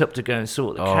leapt up to go and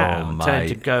sort the cat out and tell him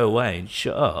to go away and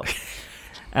shut up.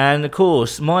 And of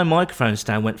course, my microphone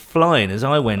stand went flying as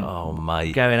I went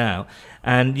going out.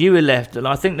 And you were left,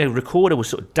 I think the recorder was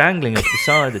sort of dangling off the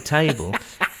side of the table.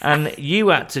 And you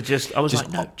had to just go.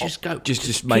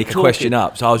 Just make a question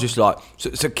up. So I was just like,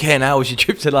 so Ken, how was your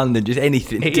trip to London? Just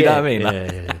anything. Do you know what I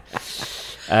mean?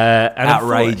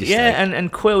 Outrageous.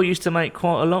 And Quill used to make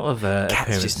quite a lot of cats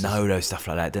appearances. Just know those stuff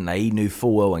like that, didn't they? He knew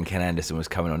full well when Ken Anderson was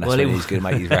coming on. That's when he was going to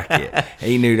make his racket.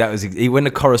 He knew that was when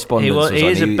the correspondence was on. He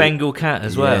is a Bengal cat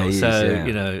as well.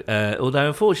 You know, although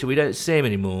unfortunately we don't see him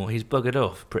anymore. He's buggered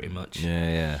off pretty much.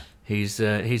 Yeah. He's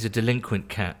a delinquent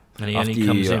cat. And he only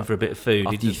comes in for a bit of food.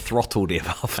 After you throttled him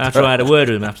after I had a word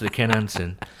with him after the Ken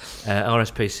Anderson.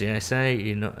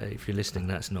 RSPCA, if you're listening,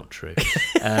 that's not true.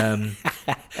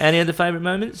 Any other favourite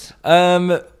moments?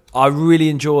 I really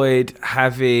enjoyed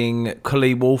having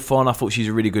Colleen Wolfe on. I thought she's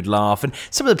a really good laugh. And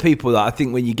some of the people that I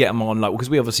think when you get them on, like, because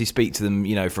we obviously speak to them,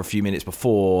 you know, for a few minutes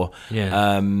before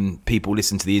people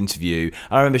listen to the interview.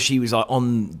 I remember she was like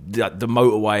on the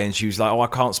motorway and she was like, I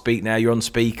can't speak now, you're on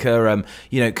speaker.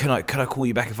 You know, can I call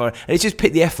you back if I... And it's just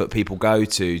the effort people go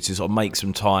to sort of make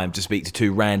some time to speak to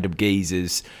 2 random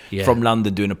geezers from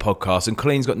London doing a podcast. And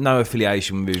Colleen's got no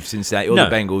affiliation with Cincinnati or the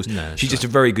Bengals. No, she's just a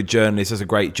very good journalist, does a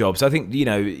great job. So I think, you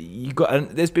know,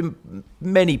 there's been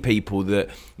many people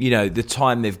that, you know, the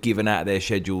time they've given out of their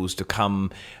schedules to come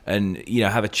and, you know,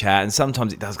 have a chat, and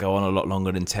sometimes it does go on a lot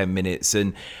longer than 10 minutes,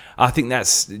 and I think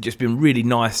that's just been really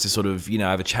nice to sort of, you know,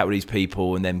 have a chat with these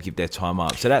people and then give their time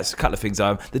up. So that's a couple of things.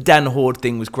 The Dan Hoard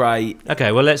thing was great.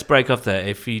 Okay, well, let's break off there.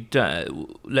 If you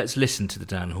let's listen to the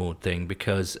Dan Hoard thing,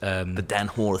 because the Dan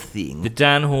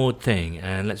Hoard thing,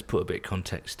 and let's put a bit of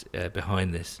context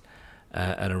behind this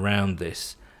and around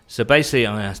this. So basically,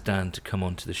 I asked Dan to come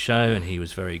onto the show, and he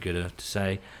was very good enough to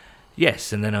say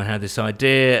yes. And then I had this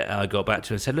idea. I got back to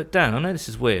him and said, look, Dan, I know this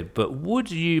is weird, but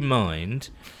would you mind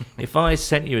if I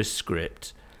sent you a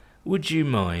script? Would you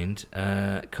mind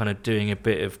kind of doing a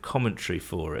bit of commentary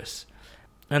for us?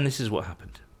 And this is what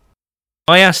happened.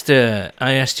 I asked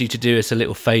you to do us a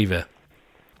little favour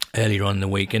earlier on in the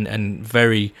week, and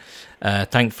very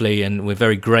thankfully, and we're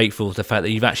very grateful for the fact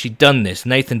that you've actually done this.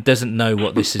 Nathan doesn't know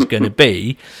what this is going to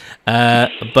be,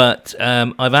 but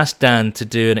I've asked Dan to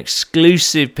do an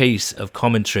exclusive piece of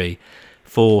commentary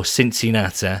for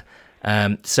Cincinnati.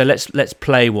 So let's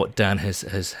play what Dan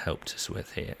has helped us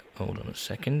with here. Hold on a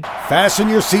second. Fasten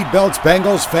your seatbelts,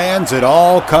 Bengals fans. It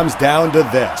all comes down to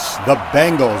this. The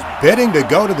Bengals bidding to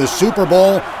go to the Super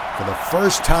Bowl for the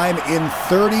first time in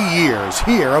 30 years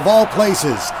here, of all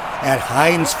places, at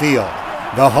Heinz Field,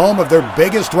 the home of their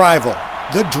biggest rival,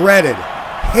 the dreaded,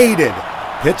 hated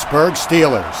Pittsburgh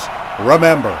Steelers.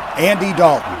 Remember, Andy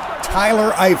Dalton,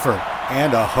 Tyler Eifert,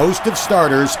 and a host of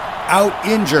starters out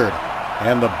injured.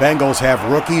 And the Bengals have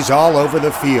rookies all over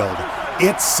the field.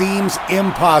 It seems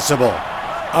impossible.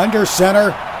 Under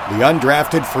center, the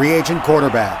undrafted free agent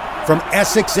quarterback from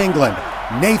Essex, England,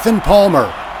 Nathan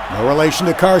Palmer. No relation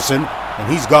to Carson,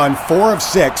 and he's gone 4 of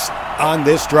 6 on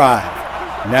this drive.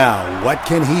 Now, what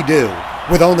can he do?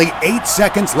 With only 8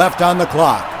 seconds left on the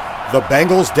clock, the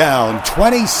Bengals down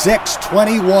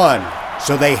 26-21,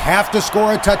 so they have to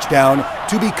score a touchdown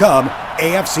to become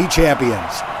AFC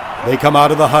champions. They come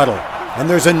out of the huddle, and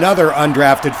there's another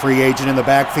undrafted free agent in the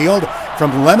backfield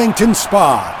from Leamington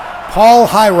Spa, Paul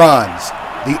Hirons,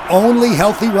 the only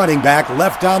healthy running back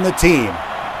left on the team.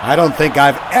 I don't think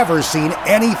I've ever seen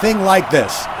anything like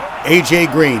this. A.J.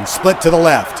 Green split to the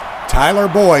left, Tyler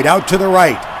Boyd out to the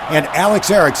right, and Alex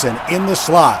Erickson in the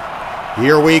slot.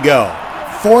 Here we go.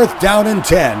 4th down and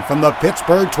 10 from the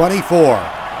Pittsburgh 24.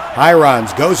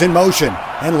 Hirons goes in motion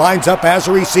and lines up as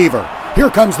a receiver. Here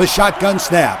comes the shotgun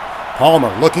snap.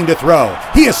 Palmer looking to throw.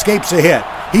 He escapes a hit.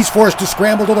 He's forced to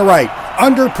scramble to the right.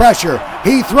 Under pressure.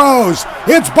 He throws.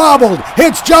 It's bobbled.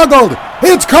 It's juggled.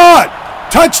 It's caught.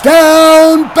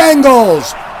 Touchdown,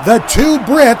 Bengals! The 2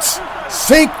 Brits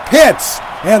sink Pitts,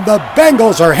 and the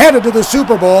Bengals are headed to the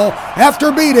Super Bowl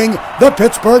after beating the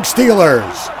Pittsburgh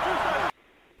Steelers.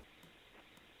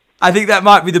 I think that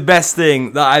might be the best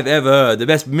thing that I've ever heard, the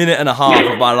best minute and a half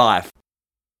of my life.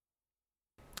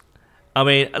 I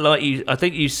mean, I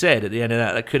think you said at the end of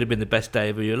that could have been the best day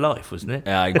of your life, wasn't it?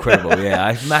 Yeah, incredible,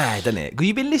 yeah. It's mad, isn't it? Because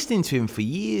you've been listening to him for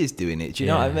years doing it, do you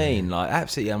know what I mean? Like,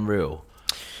 absolutely unreal.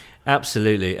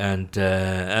 Absolutely, and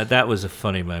that was a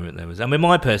funny moment. I mean,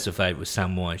 my personal favourite was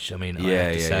Sam Wyche. I mean, I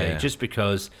have to say, just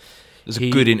because it was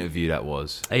a good interview. That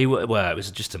was. It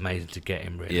was just amazing to get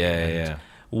him. Really, yeah.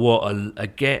 What a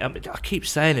get! I mean, I keep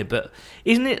saying it, but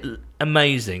isn't it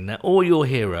amazing that all your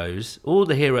heroes, all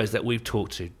the heroes that we've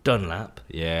talked to, Dunlap,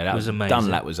 that was amazing.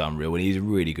 Dunlap was unreal, and he's a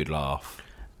really good laugh.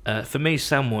 For me,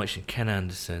 Sam Wyche and Ken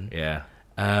Anderson. Yeah.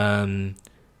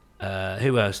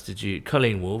 Who else did you?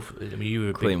 Colleen Wolfe. I mean, you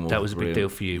were that was a big deal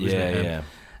for you, wasn't it? Yeah.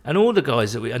 And all the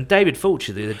guys that and David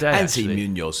Fulcher the other day. Anthony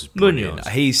Munoz is brilliant. Munoz.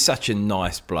 He's such a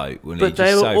nice bloke, but he's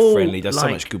just so friendly, does so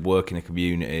much good work in the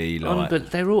community.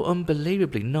 But they're all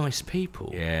unbelievably nice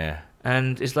people. Yeah.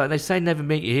 And it's like they say never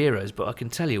meet your heroes, but I can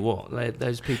tell you what,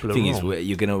 those people are wrong. The thing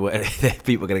is,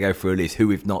 people are going to go through a list. Who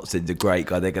we've not said's a great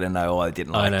guy. They're going to know, I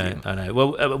didn't like him. I know.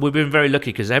 Well, we've been very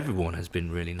lucky because everyone has been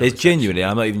really nice. There's genuinely,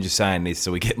 I'm not even just saying this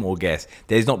so we get more guests.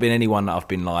 There's not been anyone that I've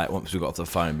been like, once we got off the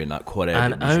phone, been like, whatever.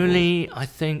 And only, I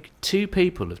think, 2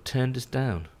 people have turned us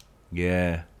down.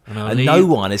 Yeah. And no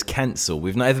one has cancelled.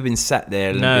 We've not ever been sat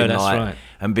there and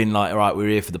been like, all right, we're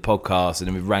here for the podcast, and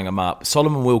then we rang them up.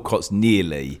 Solomon Wilcott's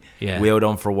nearly. Yeah. We held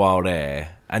on for a while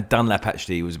there. And Dunlap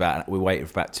actually was we waited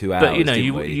for about 2 hours.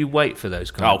 But you wait for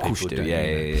those kind of people. Of course you do.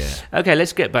 Yeah. Okay,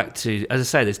 let's get back to, as I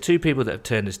say, there's 2 people that have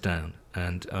turned us down,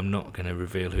 and I'm not going to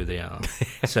reveal who they are.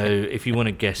 So if you want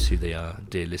to guess who they are,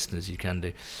 dear listeners, you can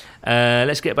do.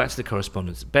 Let's get back to the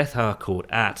correspondence. Beth Harcourt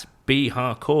at B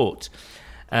Harcourt.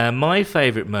 My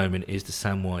favourite moment is the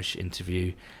Sam Wyche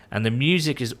interview, and the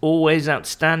music is always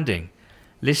outstanding.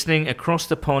 Listening across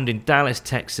the pond in Dallas,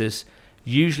 Texas,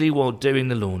 usually while doing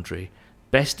the laundry.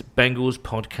 Best Bengals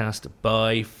podcast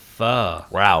by far.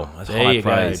 Wow, that's there high you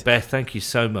praise. Go, Beth. Thank you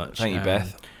so much. Thank you,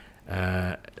 Beth.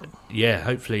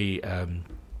 Hopefully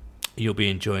you'll be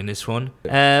enjoying this one.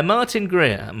 Martin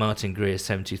Greer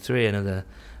 73, another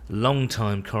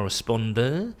long-time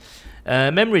correspondent.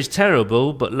 Memory's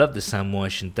terrible, but love the Sam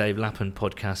Wyche and Dave Lapham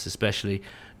podcasts especially.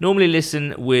 Normally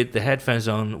listen with the headphones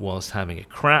on whilst having a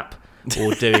crap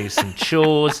or doing some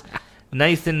chores.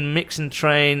 Nathan Mixon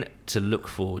Train to look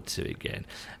forward to again.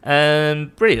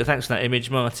 Brilliant. Thanks for that image,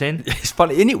 Martin. It's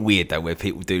funny, isn't it weird though, where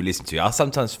people do listen to you? I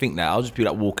sometimes think that I'll just be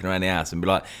like walking around the house and be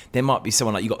like, there might be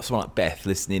someone like, you got someone like Beth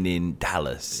listening in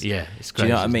Dallas. Yeah, it's crazy. Do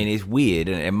you know what I mean? It's weird,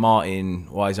 and Martin,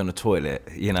 while he's on the toilet,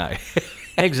 you know.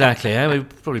 Exactly. We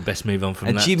probably best move on from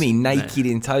and that. And Jimmy naked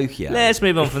in Tokyo. Let's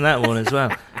move on from that one as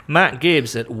well. Matt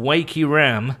Gibbs at Wakey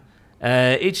Ram.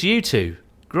 It's you two.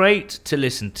 Great to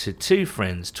listen to two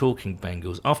friends talking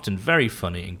Bengals, often very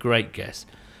funny and great guests.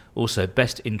 Also,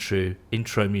 best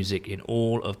intro music in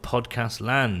all of podcast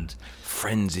land.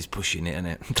 Friends is pushing it, isn't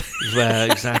it? Well,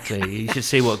 exactly. You should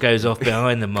see what goes off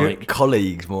behind the mic.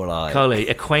 Colleagues, more like.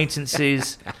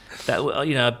 Acquaintances that,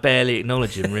 I barely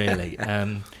acknowledge him, really.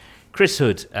 Chris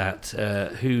Hood at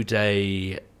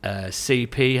Hooday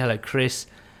CP. Hello, Chris.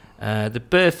 The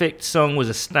perfect song was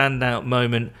a standout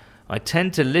moment. I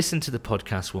tend to listen to the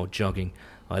podcast while jogging.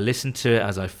 I listen to it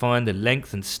as I find the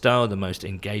length and style the most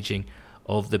engaging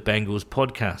of the Bengals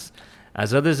podcast.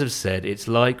 As others have said, it's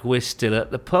like we're still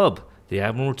at the pub, the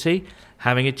Admiralty,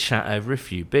 having a chat over a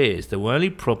few beers. The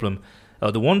one problem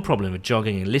with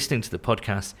jogging and listening to the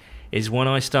podcast is when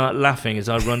I start laughing as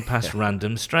I run past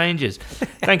random strangers.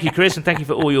 Thank you, Chris, and thank you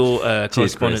for all your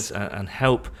correspondence and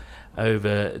help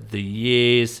over the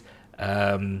years.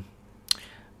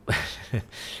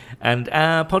 And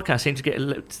our podcast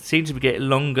seems to be getting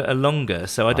longer and longer,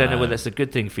 so I don't know whether that's a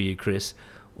good thing for you, Chris,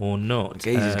 or not.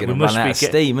 He's going to run out of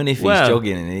steam, and if he's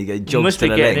jogging and he jogs must to be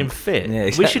the getting him length. fit. Yeah,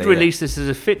 exactly, we should release this as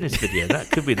a fitness video. That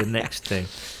could be the next thing.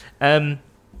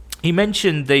 He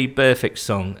mentioned the Perfect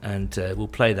song, and we'll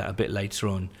play that a bit later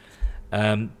on.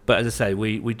 But as I say,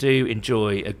 we do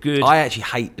enjoy a good... I actually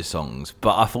hate the songs,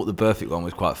 but I thought the Perfect one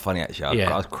was quite funny, actually.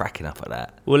 I was cracking up at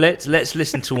that. Well, let's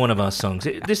listen to one of our songs.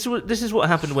 This is what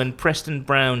happened when Preston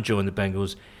Brown joined the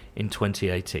Bengals in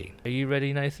 2018. Are you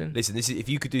ready, Nathan? Listen, this is, if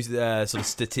you could do sort of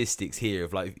statistics here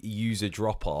of like user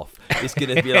drop off, it's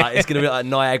gonna be like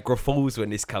Niagara Falls when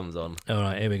this comes on. All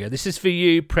right, here we go. This is for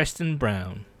you, Preston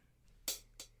Brown.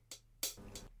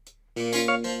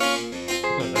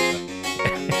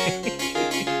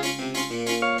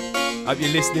 Hope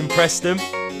you're listening, Preston.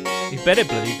 You better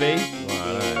bloody be.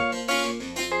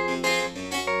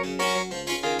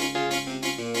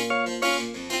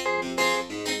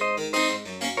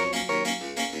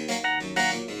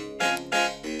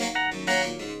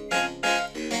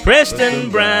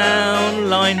 Preston Brown,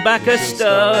 linebacker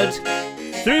stud.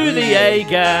 Through the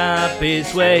A-gap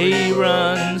is where he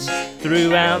runs.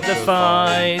 Throughout the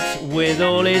fight with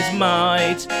all his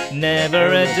might. Never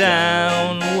a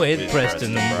down with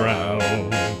Preston Brown.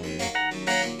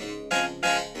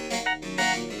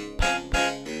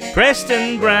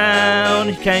 Preston Brown,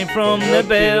 he came from the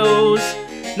Bills.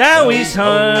 Now he's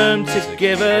home to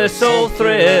give us all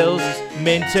thrills.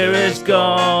 Minter has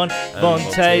gone,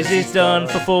 Vontaze is done.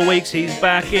 For 4 weeks he's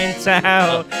back in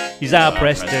town. He's our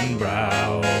Preston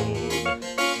Brown.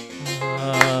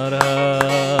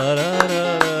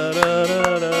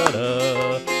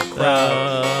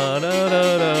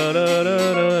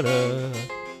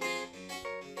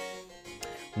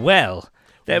 Well,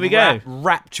 there we go.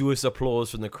 Rapturous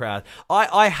applause from the crowd.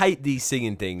 I hate these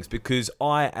singing things because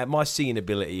my singing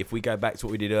ability, if we go back to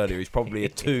what we did earlier, is probably a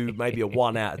 2, maybe a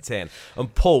 1 out of 10.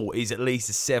 And Paul is at least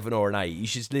a 7 or an 8. You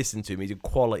should listen to him. He's a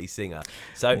quality singer.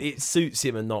 So it suits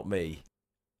him and not me.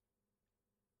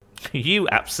 You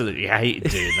absolutely hated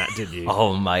doing that, didn't you?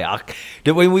 Oh, mate.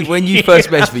 When you first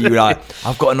messaged me, you were like,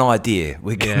 I've got an idea.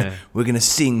 We're gonna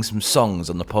sing some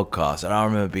songs on the podcast. And I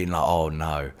remember being like, oh,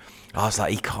 no. I was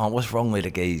like, he can't. What's wrong with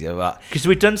the geezer? Because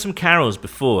we'd done some carols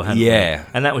before, hadn't we?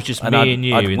 And that was just me and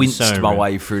you. I'd in winced the my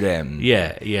way through them.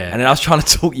 Yeah. And then I was trying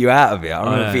to talk you out of it. I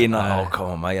remember being like, oh, come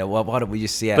on, mate. Why don't we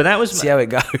just see how it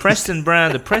goes? Preston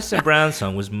Brown. The Preston Brown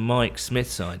song was Mike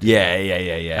Smith's idea.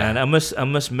 Yeah. And I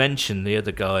must mention the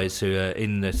other guys who are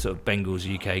in the sort of Bengals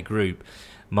UK group,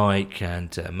 Mike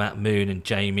and Matt Moon and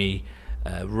Jamie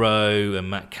Rowe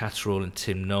and Matt Catterall and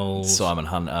Tim Knowles. Simon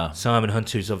Hunter,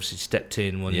 who's obviously stepped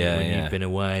in when you've been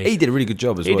away. He did a really good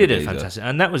job as well. He did a fantastic,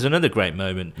 and that was another great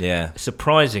moment. Yeah,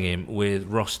 surprising him with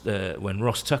Ross when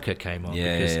Ross Tucker came on.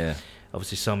 Because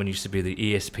obviously Simon used to be the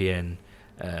ESPN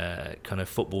kind of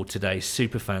Football Today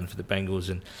super fan for the Bengals,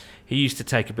 and he used to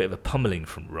take a bit of a pummeling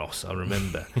from Ross. I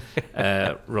remember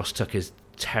Ross Tucker's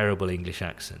terrible English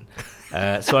accent.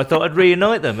 So I thought I'd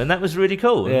reunite them, and that was really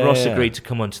cool. And Ross agreed to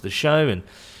come onto the show, and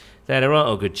they had a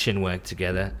right good chinwag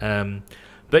together.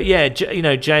 But yeah,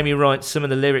 Jamie writes some of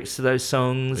the lyrics to those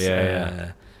songs.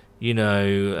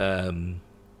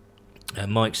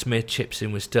 Mike Smith chips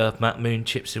in with stuff. Matt Moon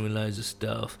chips in with loads of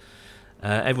stuff.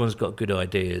 Everyone's got good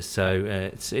ideas, so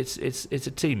it's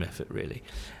a team effort, really.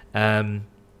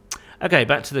 Okay,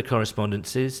 back to the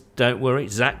correspondences. Don't worry,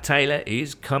 Zach Taylor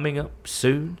is coming up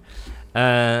soon.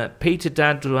 Peter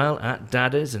Dadwell at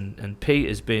Dadders, and Pete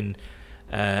has been,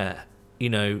 he's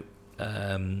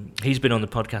been on the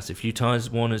podcast a few times.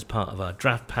 One as part of our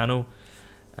draft panel,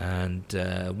 and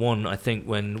one I think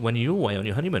when you were away on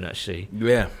your honeymoon, actually.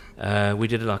 Yeah. We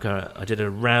did I did a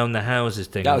round the houses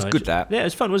thing. That was good. Yeah, it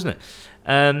was fun, wasn't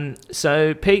it?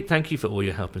 So Pete, thank you for all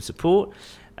your help and support.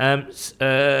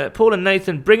 Paul and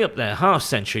Nathan bring up their half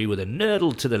century with a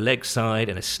nurdle to the leg side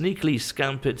and a sneakily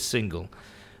scampered single.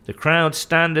 The crowd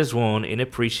stand as one in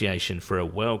appreciation for a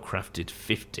well-crafted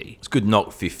 50. It's good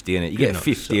knock 50, innit? You get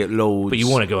 50 at Lord's. But you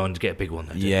want to go on to get a big one,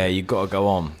 though, yeah, you've got to go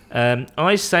on.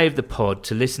 I saved the pod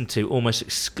to listen to almost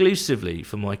exclusively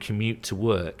for my commute to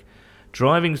work,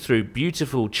 driving through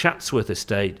beautiful Chatsworth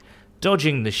Estate,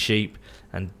 dodging the sheep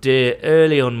and deer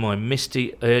early on my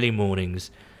misty early mornings.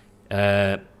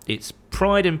 It's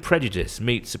Pride and Prejudice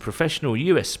meets a professional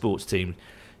US sports team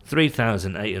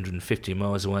 3,850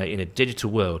 miles away in a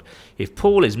digital world. If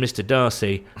Paul is Mr.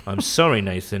 Darcy, I'm sorry,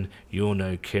 Nathan, you're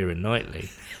no Keira Knightley.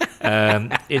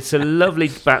 It's a lovely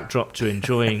backdrop to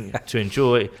enjoy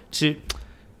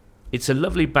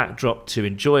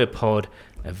a pod,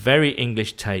 a very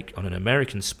English take on an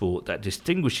American sport that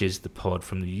distinguishes the pod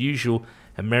from the usual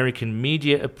American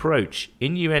media approach.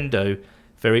 Innuendo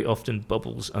very often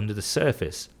bubbles under the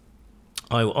surface.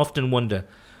 I often wonder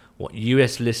what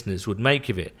US listeners would make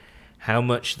of it, how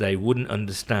much they wouldn't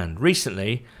understand.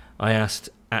 Recently, I asked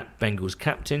at Bengals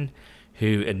captain,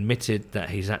 who admitted that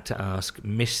he's had to ask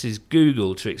Mrs.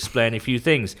 Google to explain a few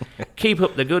things. Keep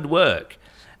up the good work.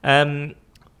 Yeah,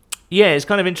 it's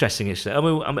kind of interesting.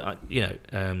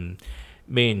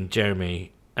 Me and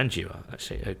Jeremy and you are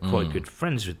actually quite good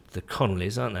friends with the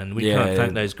Connollys, aren't they? And we can't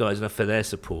thank those guys enough for their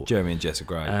support. Jeremy and Jess are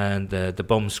great. And the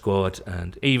Bomb Squad,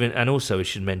 and also we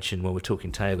should mention while we're talking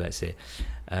tailgates here,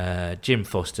 Jim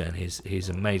Foster and his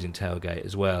amazing tailgate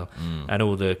as well, and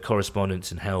all the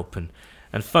correspondence and help and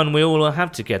fun we all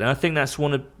have together. And I think that's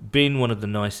been one of the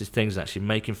nicest things, actually,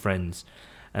 making friends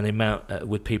and the amount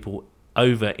with people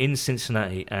over in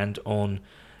Cincinnati and on.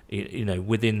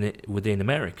 Within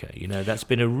America, that's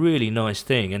been a really nice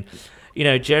thing. And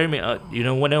Jeremy,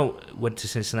 when I went to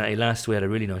Cincinnati last, we had a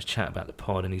really nice chat about the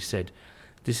pod, and he said,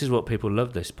 "This is what people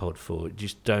love this pod for.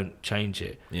 Just don't change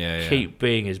it. Keep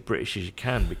being as British as you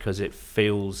can because it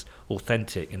feels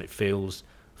authentic and it feels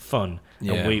fun,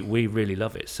 and we really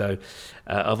love it." So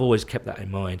I've always kept that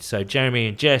in mind. So Jeremy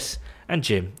and Jess and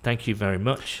Jim, thank you very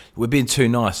much. We're being too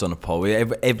nice on the pod.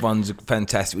 Everyone's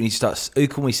fantastic. We need to start. Who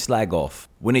can we slag off?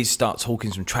 We need to start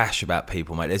talking some trash about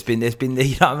people, mate. There's been, you know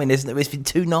what I mean? It's been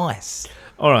too nice.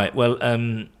 All right. Well,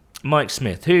 Mike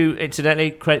Smith, who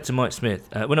incidentally, credit to Mike Smith.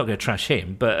 We're not going to trash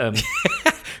him, but we're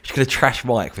just going to trash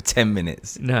Mike for 10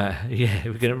 minutes. No, yeah,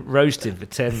 we're going to roast him for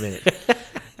 10 minutes.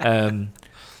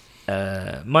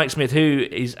 Mike Smith, who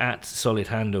is at Solid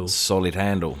Handle. Solid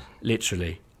Handle.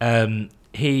 Literally.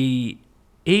 He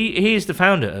is the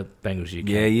founder of Bengals UK.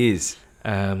 Yeah, he is.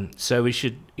 So we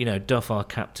should, doff our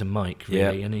cap to Mike,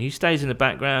 really. Yep. And he stays in the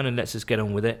background and lets us get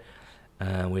on with it.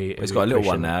 He's got a little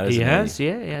one now, hasn't he?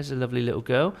 He has a lovely little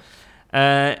girl.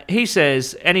 He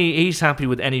says he's happy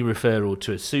with any referral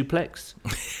to a suplex.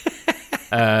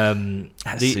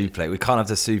 Suplex. We can't have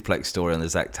the suplex story on the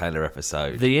Zach Taylor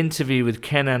episode. The interview with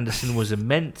Ken Anderson was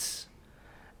immense.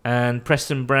 And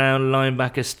Preston Brown,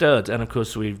 linebacker stud. And, of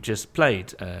course, we've just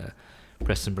played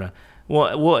Preston Brown.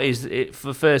 What is it,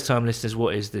 for first-time listeners,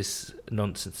 what is this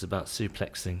nonsense about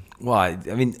suplexing? Why?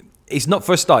 I mean, it's not,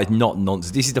 for a start, it's not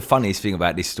nonsense. This is the funniest thing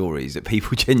about this story, is that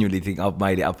people genuinely think I've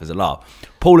made it up as a laugh.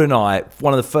 Paul and I,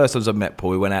 one of the first times I met Paul,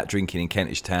 we went out drinking in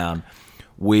Kentish Town.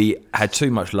 We had too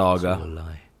much lager. It's not a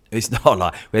lie. It's not a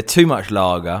lie. We had too much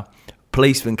lager.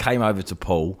 Policeman came over to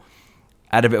Paul,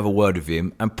 had a bit of a word with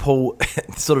him, and Paul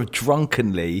sort of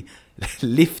drunkenly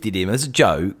lifted him as a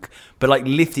joke, but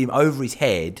lifted him over his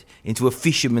head into a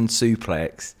fisherman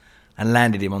suplex and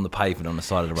landed him on the pavement on the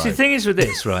side of the road. See, the thing is with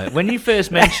this, right, when you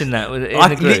first mentioned that in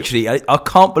the group... Literally, I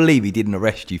can't believe he didn't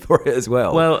arrest you for it as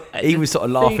well. Well, he was sort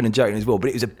of laughing and joking as well, but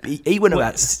it was he went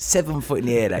about 7 foot in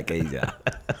the air, that geezer.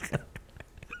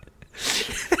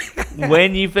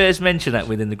 When you first mentioned that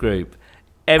within the group,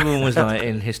 everyone was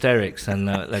in hysterics, and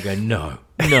they go, no.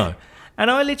 And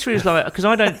I literally was like, because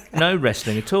I don't know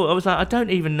wrestling at all, I was like, I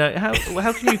don't even know,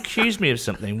 how can you accuse me of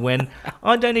something when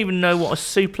I don't even know what a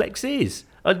suplex is?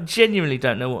 I genuinely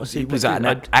don't know what a suplex Was that is.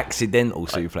 an accidental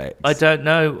suplex? I don't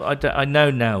know. I know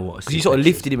now what a suplex Because you sort of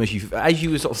lifted him as you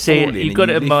were sort of falling. You've got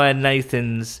to admire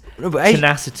Nathan's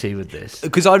tenacity with this.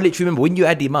 Because I literally remember when you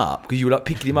had him up, because you were like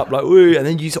picking him up like, woo, and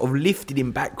then you sort of lifted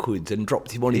him backwards and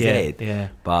dropped him on his head. Yeah.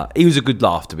 But he was a good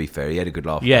laugh, to be fair. He had a good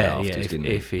laugh.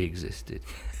 If he existed.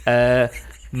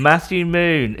 Matthew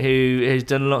Moon, who has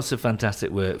done lots of fantastic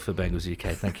work for Bengals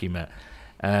UK. Thank you, Matt.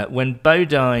 When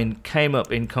Bodine came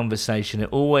up in conversation, it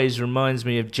always reminds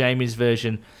me of Jamie's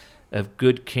version of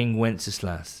Good King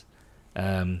Wenceslas.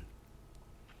 Good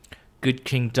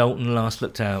King Dalton last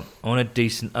looked out on a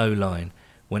decent O-line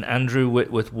when Andrew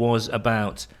Whitworth was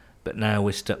about, but now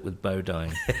we're stuck with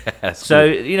Bodine. So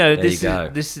you know, this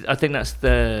is. I think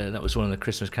that was one of the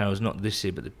Christmas carols, not this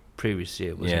year, but the previous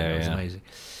year. It was amazing.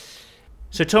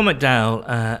 So Tom McDowell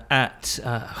at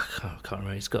I can't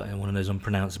remember. He's got one of those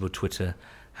unpronounceable Twitter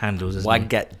handles.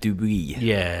 Wagat Dubui.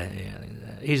 Yeah.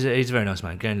 He's a very nice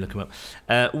man. Go and look him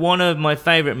up. One of my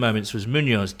favourite moments was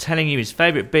Munoz telling you his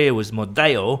favourite beer was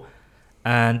Modelo,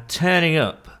 and turning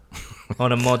up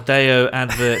on a Modelo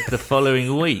advert the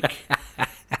following week.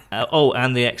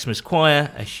 And the Xmas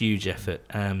Choir, a huge effort.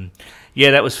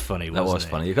 Yeah, that was funny, wasn't it? That was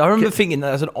funny. I remember thinking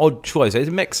that was an odd choice. It's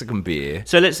a Mexican beer.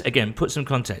 So let's, again, put some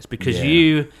context, because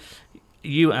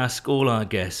you ask all our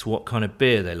guests what kind of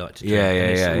beer they like to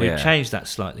drink. We've changed that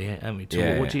slightly, haven't we?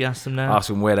 What do you ask them now? Ask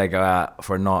them where they go out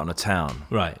for a night on a town.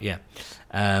 Right, yeah.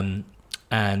 And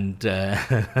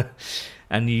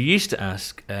you used to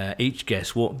ask each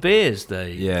guest what beers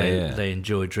they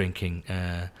enjoy drinking.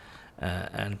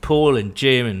 And Paul and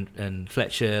Jim and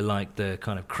Fletcher like the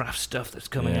kind of craft stuff that's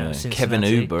coming out of Cincinnati. Kevin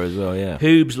Huber as well, yeah.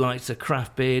 Hoobs likes a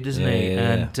craft beer, doesn't he?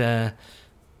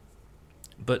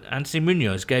 But Anthony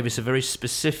Munoz gave us a very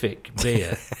specific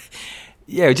beer.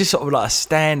 Yeah, just sort of like a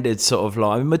standard sort of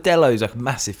like... Modelo's like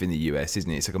massive in the US,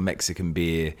 isn't it? It's like a Mexican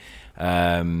beer.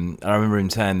 I remember him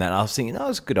saying that, and I was thinking,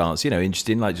 that's a good answer,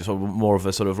 interesting, like just sort of more of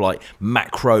a sort of like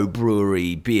macro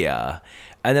brewery beer.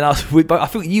 And then I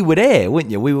think you were there,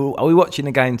 weren't you? We were watching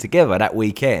the game together that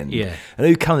weekend. Yeah. And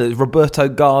who comes? Roberto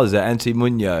Garza, Anthony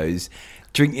Munoz,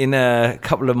 drinking a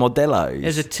couple of Modelos.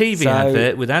 There's a TV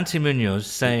advert with Anthony Munoz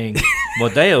saying,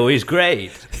 Modelo is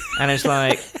great. And it's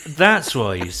like, that's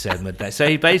why you said Modelo. So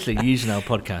he basically using our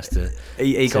podcast to...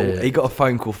 He got a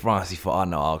phone call from us. He thought,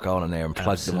 no, I'll go on there and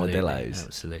plug the Modelos.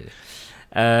 Absolutely.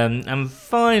 And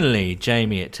finally,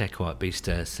 Jamie at Tech White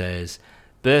Beaster says...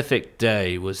 Perfect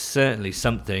Day was certainly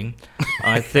something.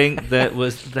 I think that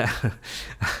was that.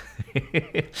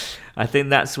 I think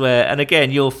that's where, and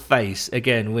again, your face.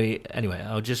 Anyway,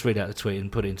 I'll just read out the tweet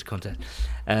and put it into context.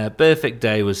 Perfect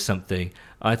Day was something.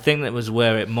 I think that was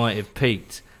where it might have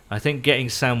peaked. I think getting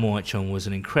Sam White on was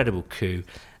an incredible coup.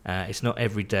 It's not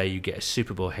every day you get a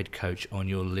Super Bowl head coach on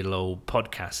your little old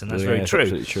podcast, and that's very true.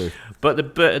 Absolutely true. But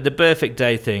the Perfect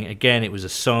Day thing, again, it was a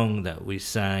song that we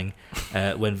sang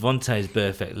when Vontaze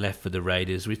Burfict left for the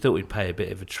Raiders. We thought we'd pay a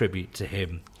bit of a tribute to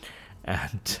him.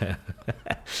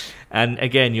 And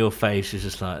again, your face is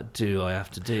just like, do I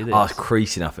have to do this? I was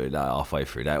creasing up at that halfway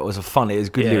through that. It was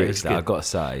good lyrics, I've got to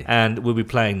say. And we'll be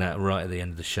playing that right at the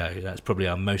end of the show. That's probably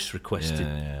our most requested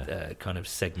kind of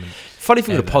segment. Funny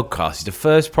thing with the podcast is the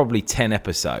first probably 10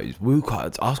 episodes,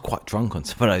 I was quite drunk on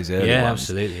some of those early ones.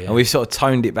 Absolutely. Yeah. And we've sort of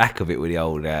toned it back a bit with the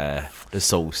old the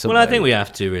sauce. Well, I think we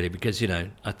have to really, because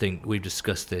I think we've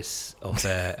discussed this off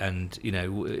air, and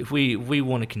if we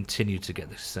want to continue to get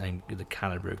the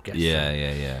caliber of guests,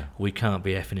 we can't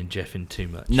be effing and jeffing too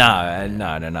much.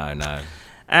 No.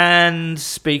 And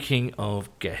speaking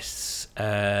of guests,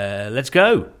 let's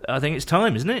go. I think it's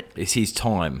time, isn't it? It's his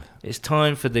time. It's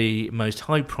time for the most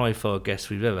high-profile guest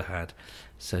we've ever had.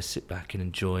 So sit back and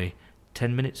enjoy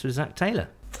 10 minutes with Zach Taylor.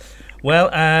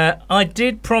 Well, I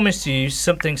did promise you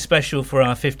something special for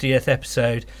our 50th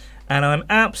episode, and I'm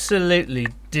absolutely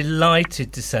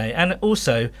delighted to say, and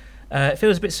also it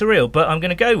feels a bit surreal, but I'm going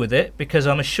to go with it because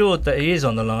I'm assured that he is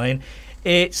on the line.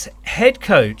 It's head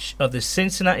coach of the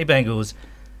Cincinnati Bengals,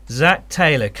 Zach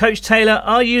Taylor. Coach Taylor,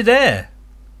 are you there?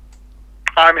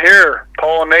 I'm here,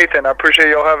 Paul and Nathan. I appreciate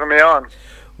y'all having me on.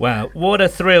 Wow, what a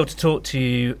thrill to talk to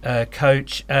you,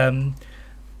 Coach.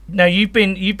 Now you've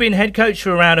been head coach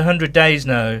for around 100 days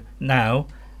now.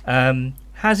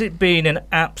 Has it been an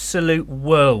absolute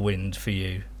whirlwind for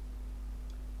you?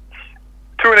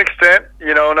 To an extent,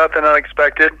 nothing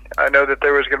unexpected. I know that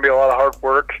there was going to be a lot of hard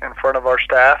work in front of our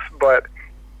staff, but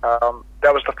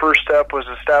that was the first step, was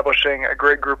establishing a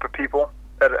great group of people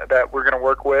that we're going to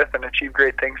work with and achieve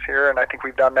great things here, and I think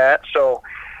we've done that. So,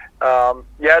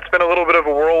 it's been a little bit of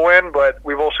a whirlwind, but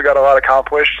we've also got a lot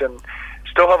accomplished and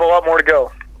still have a lot more to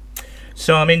go.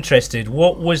 So I'm interested,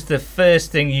 what was the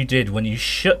first thing you did when you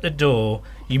shut the door?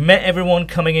 You met everyone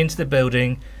coming into the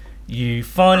building, you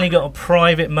finally got a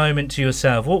private moment to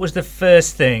yourself. What was the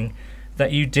first thing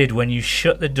that you did when you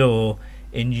shut the door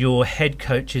in your head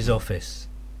coach's office?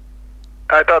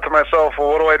 I thought to myself, well,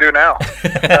 what do I do now?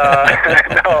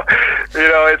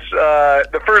 No,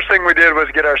 it's the first thing we did was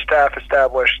get our staff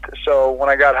established. So when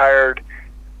I got hired,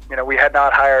 we had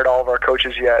not hired all of our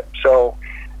coaches yet. So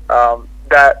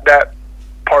that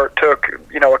part took,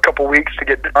 a couple weeks to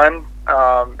get done,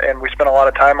 and we spent a lot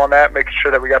of time on that, making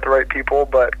sure that we got the right people.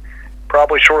 But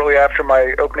probably shortly after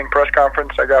my opening press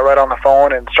conference, I got right on the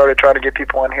phone and started trying to get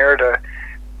people in here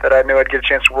that I knew I'd get a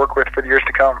chance to work with for the years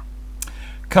to come.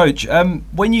 Coach,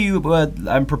 when you were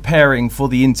preparing for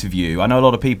the interview, I know a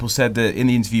lot of people said that in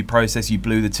the interview process you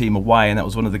blew the team away, and that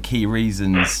was one of the key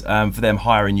reasons for them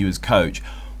hiring you as coach.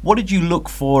 What did you look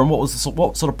for, and what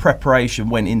sort of preparation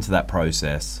went into that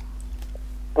process?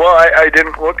 Well, I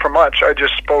didn't look for much. I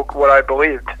just spoke what I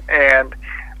believed, and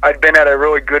I'd been at a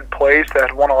really good place that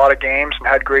had won a lot of games and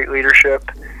had great leadership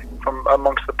from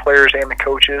amongst the players and the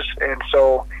coaches, and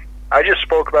so I just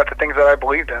spoke about the things that I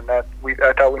believed in, that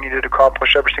I thought we needed to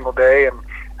accomplish every single day, and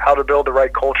how to build the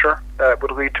right culture that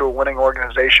would lead to a winning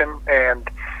organization. And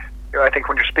I think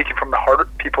when you're speaking from the heart,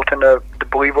 people tend to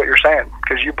believe what you're saying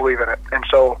because you believe in it. And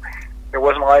so it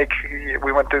wasn't like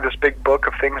we went through this big book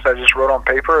of things I just wrote on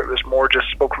paper. It was more just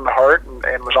spoke from the heart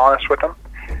and was honest with them.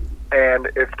 And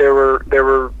if there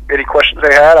were any questions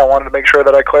they had, I wanted to make sure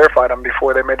that I clarified them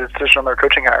before they made a decision on their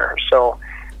coaching hire. So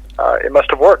it must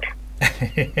have worked.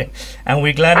 And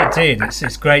we're glad it did.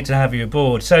 It's great to have you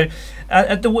aboard. So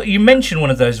you mentioned one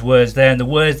of those words there, and the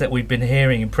words that we've been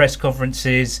hearing in press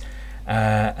conferences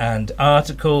and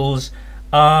articles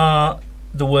are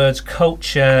the words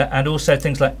culture and also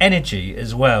things like energy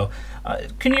as well.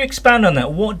 Can you expand on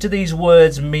that? What do these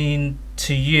words mean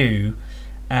to you,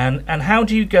 and how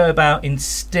do you go about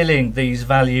instilling these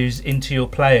values into your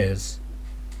players?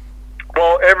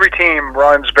 Well, every team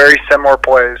runs very similar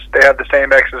plays. They have the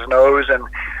same X's and O's, and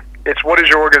it's what is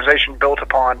your organization built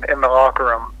upon in the locker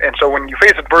room. And so when you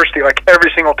face adversity, like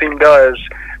every single team does,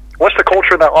 what's the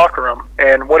culture in that locker room?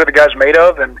 And what are the guys made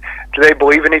of? And do they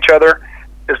believe in each other?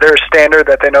 Is there a standard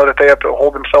that they know that they have to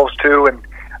hold themselves to? And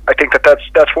I think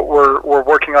that's what we're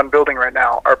working on building right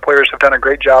now. Our players have done a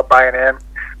great job buying in.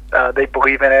 They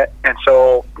believe in it. And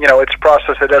so, it's a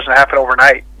process that doesn't happen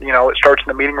overnight. It starts in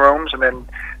the meeting rooms and then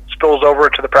spills over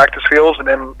to the practice fields, and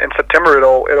then in September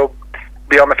it'll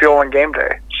be on the field on game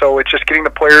day. So it's just getting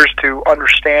the players to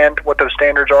understand what those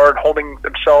standards are and holding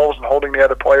themselves and holding the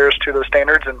other players to those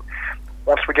standards. And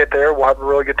once we get there, we'll have a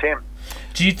really good team.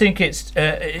 Do you think it's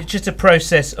just a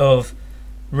process of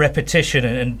repetition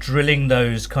and drilling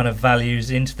those kind of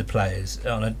values into the players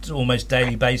on an almost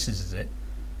daily basis, is it?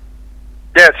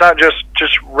 Yeah, it's not just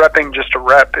repping just a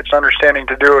rep. It's understanding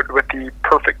to do it with the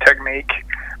perfect technique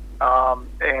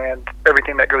and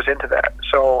everything that goes into that.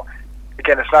 So,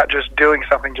 again, it's not just doing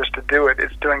something just to do it.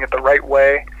 It's doing it the right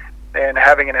way and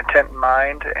having an intent in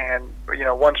mind. And,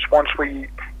 once we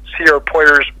see our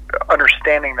players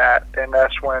understanding that, then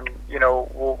that's when,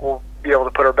 we'll be able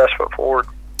to put our best foot forward.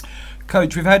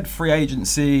 Coach, we've had free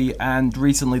agency and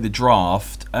recently the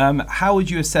draft. How would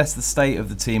you assess the state of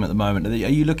the team at the moment? Are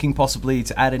you looking possibly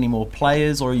to add any more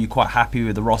players, or are you quite happy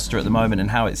with the roster at the moment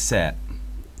and how it's set?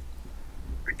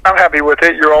 I'm happy with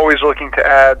it. You're always looking to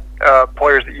add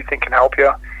players that you think can help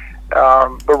you.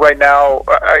 But right now,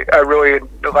 I really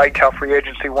liked how free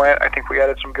agency went. I think we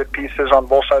added some good pieces on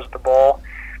both sides of the ball.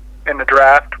 In the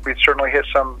draft, we certainly hit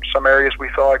some areas we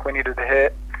felt like we needed to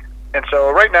hit. And so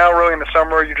right now, really in the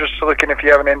summer, you're just looking if you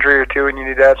have an injury or two and you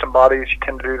need to add some bodies, you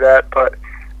tend to do that. But,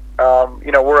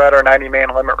 we're at our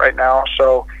 90-man limit right now,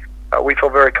 so we feel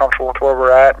very comfortable with where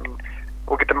we're at. And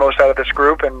we'll get the most out of this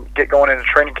group and get going into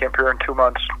training camp here in 2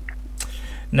 months.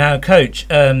 Now, Coach,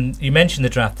 you mentioned the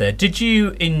draft there. Did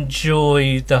you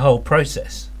enjoy the whole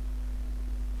process?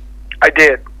 I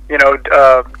did.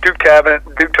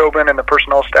 Duke Tobin and the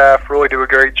personnel staff really do a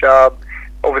great job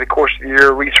over the course of the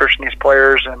year researching these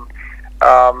players and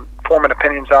forming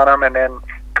opinions on them, and then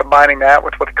combining that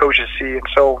with what the coaches see. And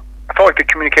so I felt like the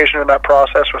communication in that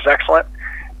process was excellent,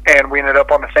 and we ended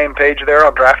up on the same page there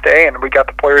on draft day, and we got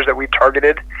the players that we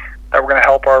targeted that were going to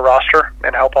help our roster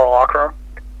and help our locker room.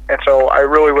 And so I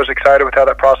really was excited with how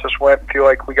that process went. I feel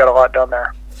like we got a lot done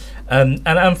there.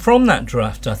 And from that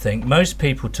draft, I think most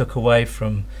people took away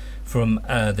from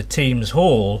the team's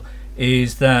haul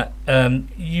is that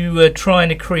you were trying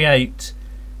to create,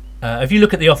 if you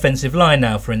look at the offensive line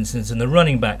now, for instance, and the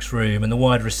running backs room and the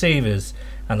wide receivers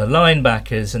and the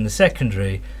linebackers and the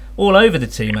secondary, all over the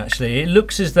team actually, it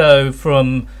looks as though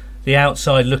from the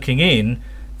outside looking in,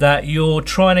 that you're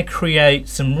trying to create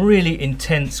some really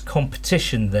intense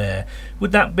competition there.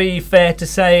 Would that be fair to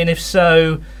say? And if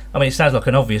so, I mean, it sounds like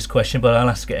an obvious question, but I'll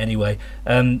ask it anyway.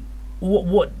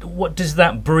 What does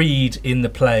that breed in the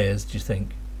players, do you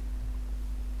think?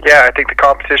 Yeah, I think the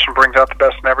competition brings out the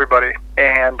best in everybody,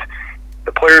 and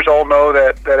the players all know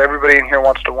that everybody in here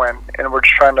wants to win, and we're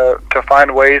just trying to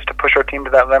find ways to push our team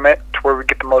to that limit to where we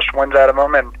get the most wins out of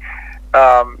them. And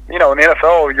you know, in the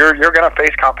NFL, you're going to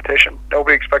face competition.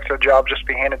 Nobody expects a job just to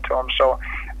be handed to them. So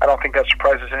I don't think that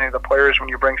surprises any of the players when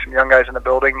you bring some young guys in the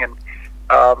building.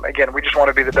 And again, we just want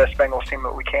to be the best Bengals team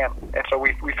that we can. And so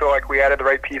we feel like we added the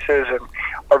right pieces, and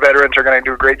our veterans are going to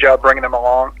do a great job bringing them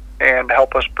along and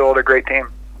help us build a great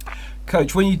team.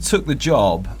 Coach, when you took the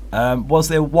job, was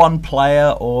there one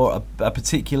player or a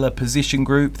particular position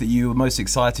group that you were most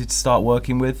excited to start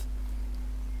working with?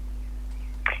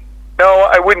 No,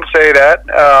 I wouldn't say that.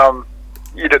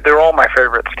 They're all my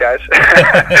favorites, guys.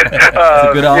 That's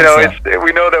a good answer.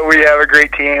 We know that we have a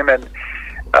great team, and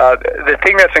the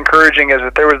thing that's encouraging is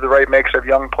that there was the right mix of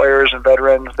young players and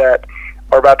veterans that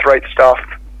are about the right stuff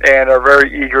and are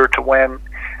very eager to win.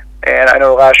 And I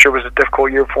know last year was a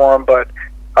difficult year for them, but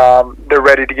they're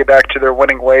ready to get back to their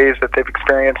winning ways that they've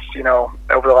experienced,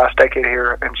 over the last decade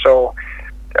here. And so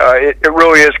it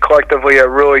really is collectively a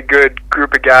really good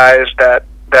group of guys that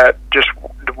just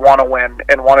want to win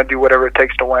and want to do whatever it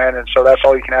takes to win. And so that's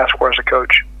all you can ask for as a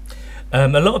coach. A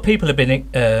lot of people have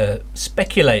been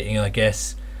speculating, I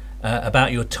guess,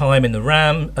 about your time in the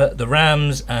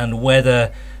Rams and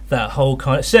whether that whole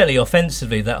kind of, certainly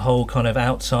offensively, that whole kind of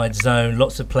outside zone,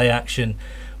 lots of play action,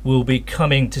 will be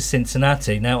coming to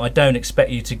Cincinnati. Now, I don't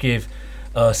expect you to give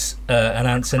us an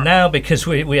answer now because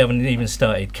we haven't even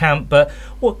started camp, but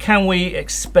what can we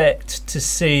expect to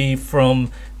see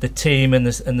from the team and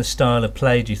the style of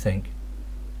play, do you think?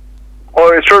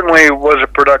 Well, it certainly was a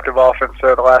productive offense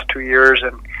the last 2 years,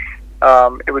 and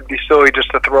it would be silly just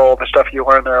to throw all the stuff you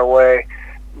learn their way.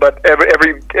 But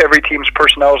every team's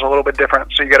personnel is a little bit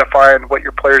different, so you got to find what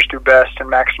your players do best and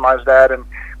maximize that. And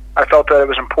I felt that it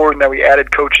was important that we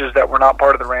added coaches that were not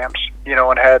part of the Rams,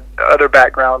 and had other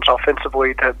backgrounds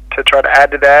offensively to try to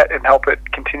add to that and help it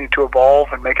continue to evolve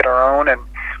and make it our own. And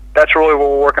that's really what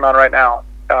we're working on right now.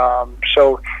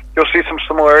 So you'll see some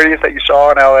similarities that you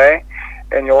saw in LA,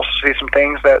 and you'll also see some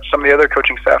things that some of the other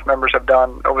coaching staff members have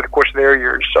done over the course of their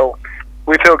years. So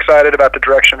we feel excited about the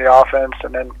direction of the offense.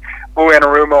 And then Lou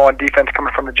Anarumo on defense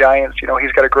coming from the Giants,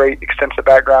 he's got a great extensive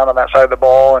background on that side of the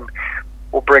ball, and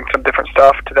we'll bring some different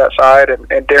stuff to that side. And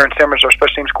Darren Simmers, our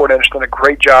special teams coordinator, has done a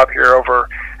great job here over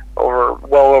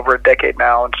well over a decade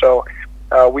now. And so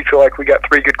we feel like we got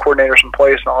 3 good coordinators in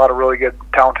place and a lot of really good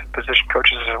talented position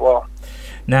coaches as well.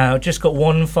 Now, just got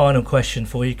one final question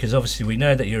for you, because obviously we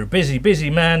know that you're a busy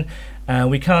man.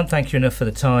 We can't thank you enough for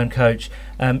the time, Coach.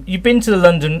 You've been to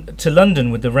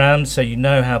London with the Rams, so you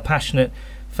know how passionate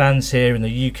fans here in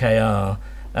the UK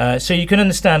are. So you can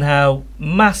understand how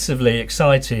massively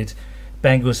excited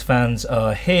Bengals fans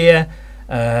are here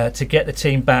to get the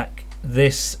team back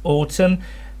this autumn.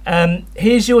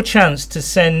 Here's your chance to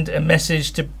send a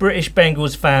message to British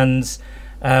Bengals fans.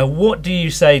 What do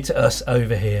you say to us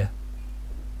over here?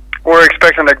 We're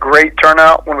expecting a great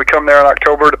turnout when we come there in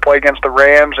October to play against the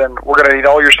Rams, and we're going to need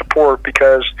all your support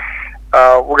because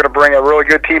we're going to bring a really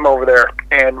good team over there,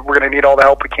 and we're going to need all the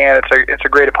help we can. It's a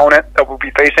great opponent that we'll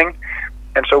be facing,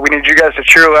 and so we need you guys to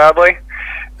cheer loudly.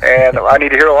 And I need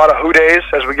to hear a lot of hoo-days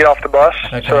as we get off the bus,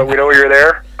 okay, so that we know you're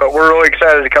there. But we're really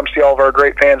excited to come see all of our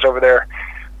great fans over there.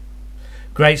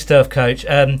 Great stuff, Coach.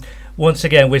 Once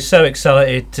again, we're so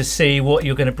excited to see what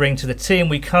you're going to bring to the team.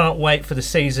 We can't wait for the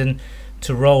season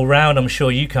to roll round. I'm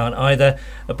sure you can't either.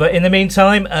 But in the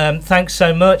meantime, thanks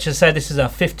so much. As I said, this is our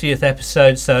 50th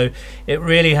episode, so it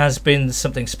really has been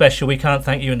something special. We can't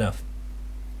thank you enough.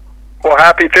 Well,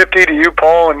 happy 50 to you,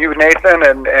 Paul, and you, Nathan,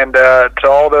 and to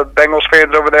all the Bengals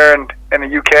fans over there in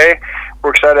the UK.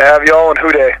 We're excited to have you all, and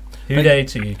hoo-day. Hoo-day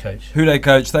to you, Coach. Hoo-day,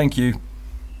 Coach. Thank you.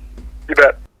 You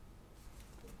bet.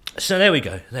 So there we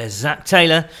go. There's Zach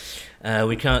Taylor.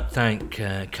 We can't thank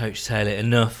Coach Taylor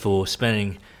enough for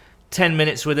spending 10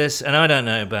 minutes with us. And I don't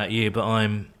know about you, but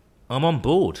I'm on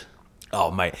board. Oh,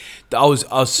 mate, I was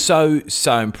so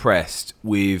impressed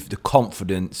with the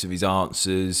confidence of his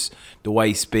answers, the way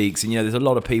he speaks. And, there's a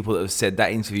lot of people that have said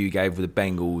that interview he gave with the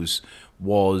Bengals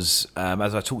was,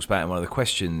 as I talked about in one of the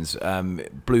questions,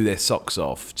 blew their socks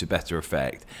off to better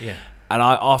effect. Yeah. And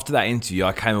after that interview,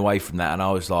 I came away from that and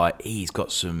I was like, he's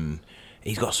got some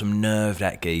he's got some nerve,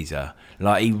 that geezer.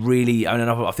 Like, he really, I mean,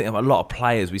 I think a lot of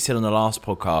players, we said on the last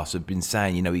podcast, have been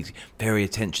saying, you know, he's very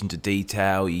attention to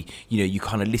detail. You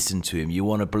kind of listen to him. You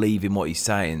want to believe in what he's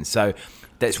saying. So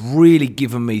that's really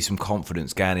given me some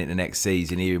confidence going into next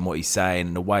season, hearing what he's saying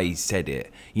and the way he said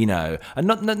it, you know. And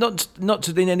not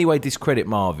to in any way discredit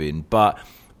Marvin, but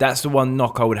that's the one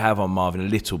knock I would have on Marvin a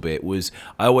little bit, was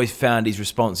I always found his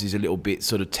responses a little bit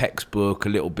sort of textbook, a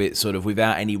little bit sort of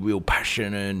without any real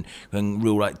passion and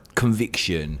real like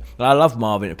conviction. I love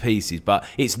Marvin to pieces, but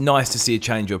it's nice to see a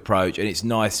change of approach, and it's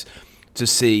nice to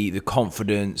see the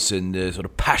confidence and the sort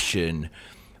of passion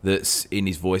that's in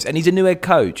his voice. And he's a new head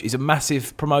coach. It's a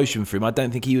massive promotion for him. I don't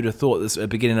think he would have thought this at the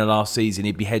beginning of last season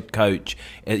he'd be head coach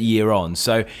a year on.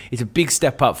 So it's a big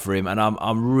step up for him, and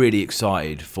I'm really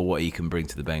excited for what he can bring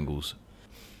to the Bengals.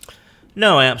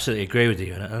 No, I absolutely agree with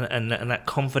you, and that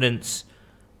confidence,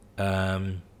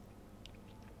 and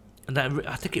that,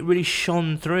 I think it really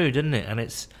shone through, didn't it? And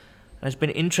it's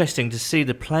been interesting to see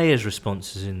the players'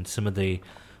 responses in some of the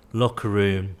locker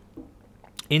room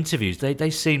interviews. They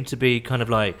seem to be kind of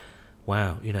like,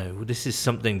 wow, you know, this is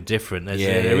something different.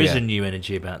 There is a new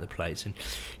energy about the place, and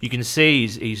you can see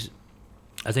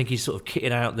I think he's sort of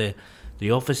kitted out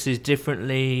the offices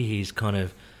differently. He's kind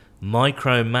of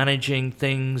micromanaging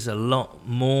things a lot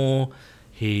more.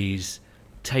 He's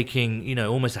taking, you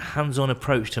know, almost a hands-on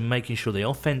approach to making sure the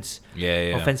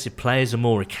offensive players are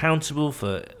more accountable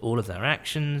for all of their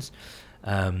actions.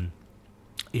 You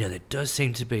know, there does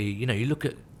seem to be, you know, you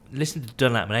listen to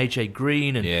Dunlap and AJ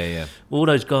Green and all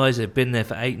those guys that have been there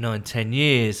for 8, 9, 10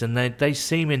 years, and they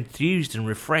seem enthused and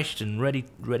refreshed and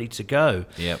ready to go.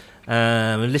 Yep.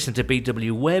 And listen to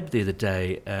BW Webb the other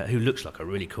day, who looks like a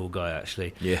really cool guy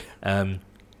actually. Yeah.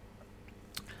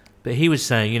 But he was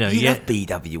saying, you know, you love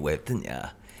BW Webb, didn't you?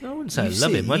 I wouldn't say I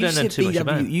love him. I don't know too much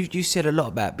about him. You said a lot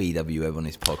about BW Webb on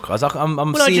this podcast.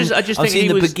 I'm seeing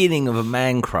the beginning of a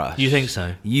man crush. You think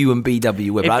so? You and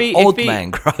BW Webb, odd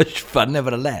man crush, but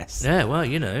nevertheless. Yeah, well,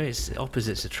 you know, it's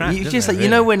opposites attract. You just like, really? You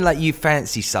know, when like you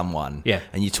fancy someone, yeah,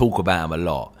 and you talk about them a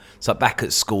lot. So back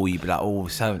at school, you'd be like, oh,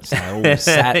 so-and-so, oh,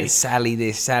 Sally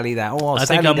this, Sally that. Oh, I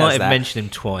Sally think I might have that. mentioned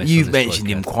him twice. You've mentioned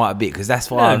him quite a bit, because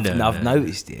that's why I've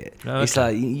noticed it. No, it's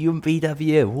like, you and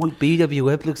BW Webb. Oh, BW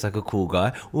Webb looks like a cool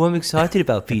guy. Oh, I'm excited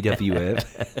about BW Webb.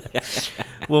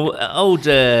 Well, old...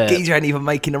 Geezer ain't even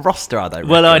making a roster, I don't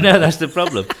Well, I know, that's the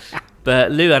problem.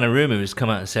 But Lou Anarumo has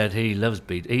come out and said he loves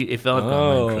BW. If I've got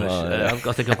a man crush,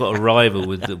 I think I've got a rival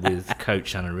with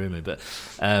Coach Anarumo. But...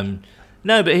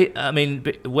 no,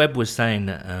 but Webb was saying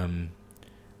that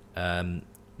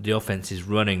the offense is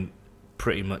running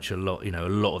pretty much a lot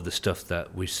of the stuff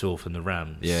that we saw from the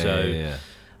Rams. Yeah, so yeah.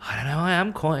 I don't know. I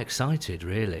am quite excited,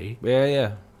 really.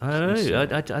 Yeah. I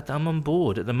don't know. I'm on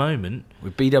board at the moment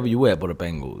with BW Webb or the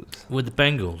Bengals. With the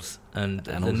Bengals and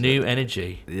the new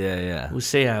energy. Yeah. We'll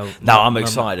see how. No, I'm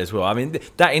excited as well. I mean,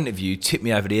 that interview tipped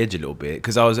me over the edge a little bit,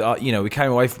 because I was, we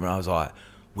came away from it. I was like,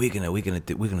 we're gonna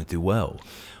do well.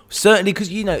 Certainly, because,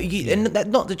 and that,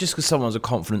 not just because someone's a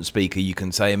confident speaker, you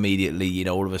can say immediately,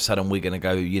 all of a sudden we're going to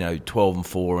go,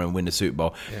 12-4 and win the Super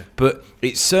Bowl. Yeah. But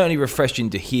it's certainly refreshing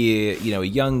to hear, a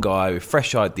young guy with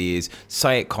fresh ideas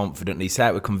say it confidently, say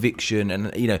it with conviction,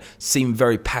 and, seem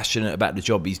very passionate about the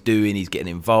job he's doing. He's getting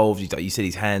involved. He's, like you said,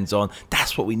 he's hands-on.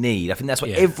 That's what we need. I think that's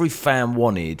what every fan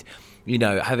wanted.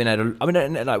 Having had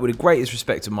with the greatest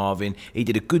respect to Marvin, he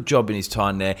did a good job in his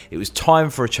time there. It was time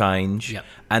for a change,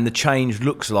 and the change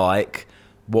looks like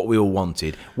what we all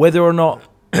wanted. Whether or not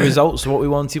the results are what we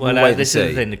wanted, we'll wait and see. This is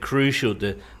the thing, the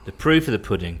proof of the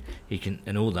pudding. He can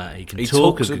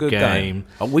talk a good game.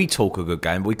 We talk a good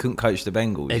game, but we couldn't coach the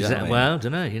Bengals. Exactly. Well, I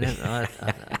don't know.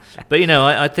 But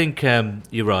I think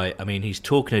you're right. I mean, he's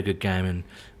talking a good game, and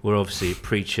we're obviously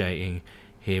appreciating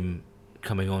him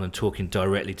coming on and talking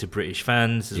directly to British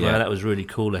fans as well. That was really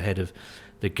cool ahead of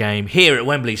the game here at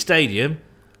Wembley Stadium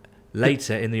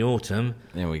later in the autumn.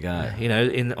 There we go.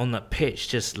 On that pitch,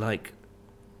 just like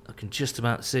I can just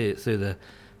about see it through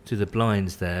the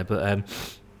blinds there. But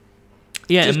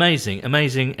amazing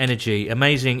energy,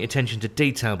 amazing attention to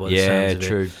detail by the sounds of it.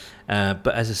 True.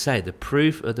 But as I say, the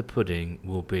proof of the pudding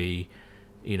will be,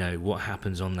 what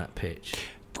happens on that pitch.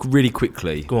 Really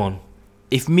quickly. Go on.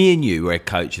 If me and you were a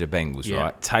coach of the Bengals,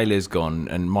 right? Taylor's gone,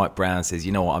 and Mike Brown says,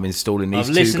 "You know what? I'm installing these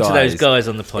two guys." I've listened to those guys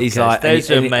on the podcast. He's like, those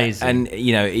are amazing. And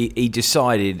he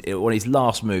decided on his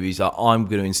last move, he's like, "I'm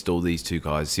going to install these two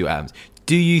guys. See what happens."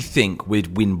 Do you think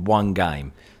we'd win one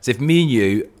game? So if me and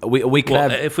you, we could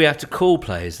have. If we have to call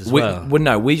players as well. Well,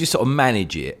 no, we just sort of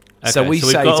manage it. Okay, so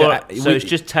it's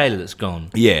just Taylor that's gone.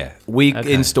 Yeah, we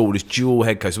installed this dual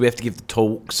head coach. So we have to give the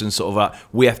talks and sort of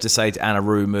we have to say to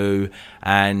Anarumo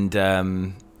and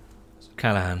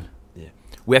Callahan.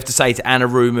 We have to say to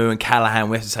Anarumu and Callahan,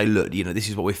 we have to say, look, you know, this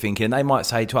is what we're thinking. And they might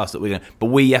say to us that we're going to, but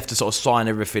we have to sort of sign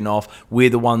everything off. We're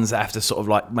the ones that have to sort of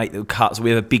like make the cuts. We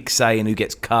have a big say in who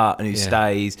gets cut and who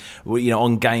stays. We, you know,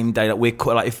 on game day, like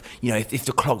we're like, if you know, if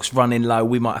the clock's running low,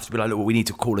 we might have to be like, look, we need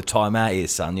to call a timeout here,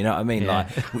 son. You know what I mean? Like,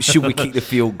 should we kick the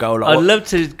field goal? Like, I'd love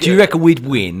to. Do you reckon we'd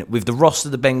win with the roster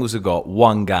the Bengals have got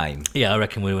 1 game? Yeah, I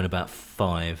reckon we win about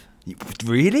 5.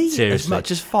 Really? Seriously. As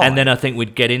much as 5? And then I think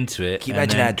we'd get into it. Can you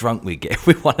imagine how drunk we'd get if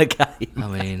we won a game? I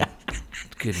mean,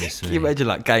 goodness me. Can you imagine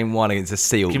like game 1 against the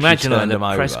Seals? Can you imagine like the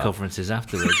them press over? conferences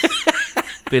afterwards?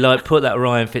 Be like, put that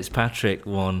Ryan Fitzpatrick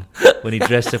one when he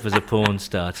dressed up as a porn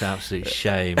star to absolute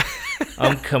shame.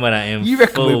 I'm coming at him. You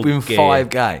reckon full we'd win gear. 5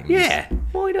 games? Yeah,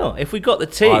 why not? If we got the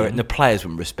team, I reckon the players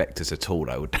wouldn't respect us at all,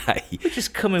 though, would they? we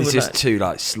just come in It's with just like, 2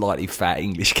 like slightly fat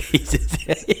English geezers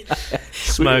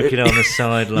smoking on the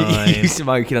sideline. You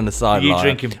smoking on the sideline. You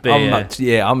drinking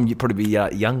beer. I'm probably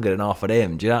younger than half of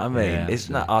them. Do you know what I mean? Yeah, it's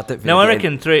not. I don't think. No, I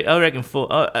reckon 3. I reckon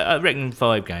 4. I reckon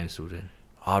 5 games will do.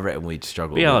 I reckon we'd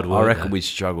struggle. Be hard work, I reckon though. we'd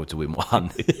struggle to win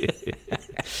 1.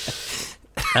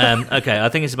 Okay, I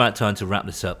think it's about time to wrap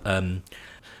this up.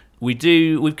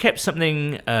 We've kept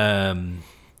something right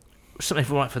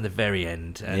from the very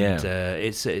end, and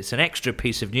it's an extra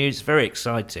piece of news. Very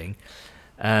exciting.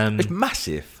 It's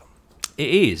massive. It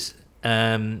is.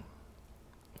 And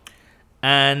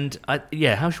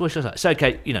how should I say? So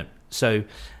okay,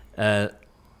 we're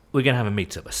going to have a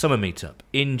meetup, a summer meetup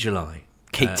in July.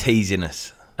 Keep teasing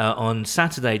us. On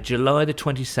Saturday, July the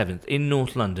 27th, in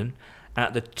North London,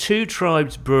 at the Two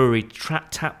Tribes Brewery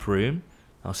Tap Room.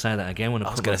 I'll say that again. I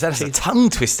was going to say, that's a tongue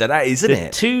twister, that is, isn't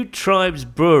it? The Two Tribes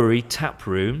Brewery Tap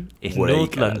Room in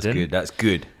North London. That's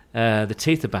good. The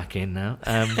teeth are back in now.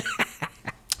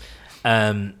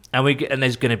 And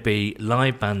there's going to be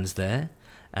live bands there,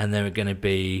 and there are going to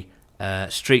be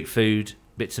street food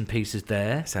bits and pieces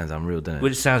there. Sounds unreal, doesn't it?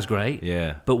 Which sounds great.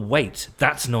 Yeah. But wait,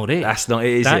 that's not it. That's not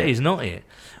it, is it? That is not it.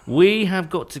 We have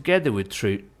got together with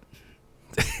Two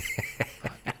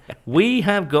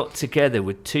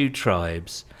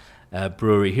Tribes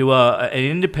Brewery, who are an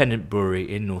independent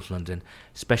brewery in North London,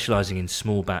 specialising in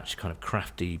small batch kind of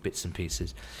crafty bits and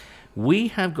pieces. We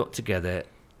have got together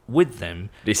with them.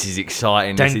 This is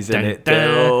exciting,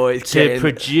 to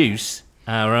produce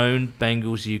our own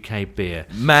Bengals UK beer.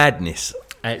 Madness.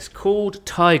 It's called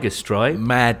Tiger Stripe.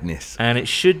 Madness. And it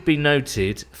should be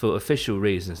noted, for official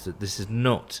reasons, that this is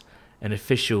not an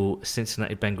official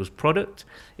Cincinnati Bengals product.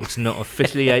 It's not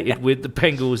affiliated with the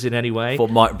Bengals in any way. For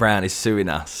Mike Brown is suing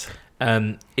us.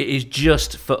 It is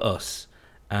just for us.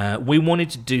 We wanted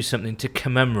to do something to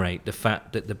commemorate the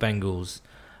fact that the Bengals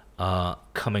are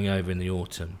coming over in the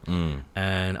autumn.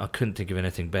 And I couldn't think of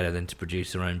anything better than to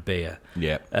produce our own beer.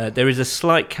 Yeah. There is a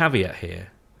slight caveat here.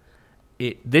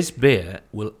 This beer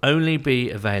will only be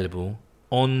available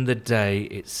on the day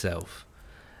itself.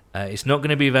 It's not going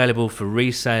to be available for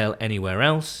resale anywhere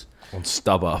else. On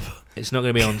StubHub. It's not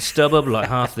going to be on StubHub like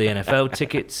half the NFL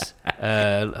tickets.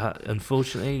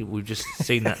 Unfortunately, we've just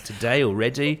seen that today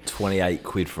already. 28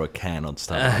 quid for a can on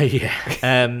StubHub.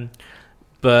 Yeah.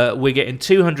 But we're getting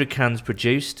 200 cans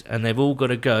produced, and they've all got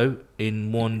to go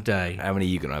in one day. How many are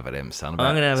you going to have of them, son?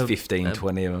 I'm going to have 15,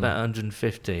 20 of them? About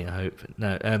 150, I hope.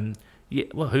 No, yeah,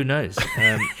 well, who knows?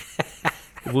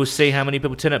 We'll see how many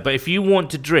people turn up. But if you want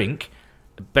to drink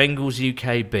Bengals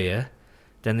UK beer,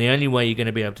 then the only way you're going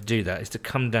to be able to do that is to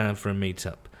come down for a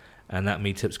meetup. And that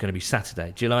meetup's going to be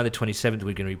Saturday, July the 27th.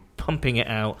 We're going to be pumping it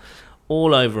out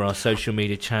all over our social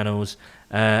media channels.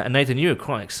 And Nathan, you were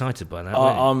quite excited by that.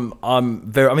 I'm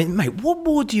very. I mean, mate, what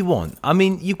more do you want? I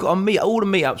mean, you've got all the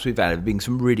meetups we've had have been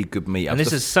some really good meetups. And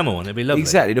this is summer one; it'd be lovely.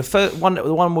 Exactly. The one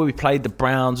where we played the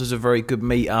Browns was a very good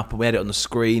meetup, and we had it on the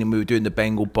screen, and we were doing the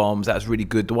Bengal bombs. That was really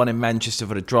good. The one in Manchester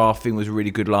for the draft thing was a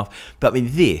really good laugh. But I mean,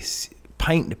 this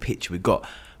paint the picture. We've got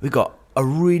a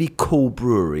really cool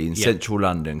brewery in central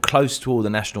London, close to all the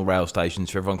national rail stations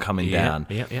for everyone coming down.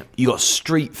 Yeah. You got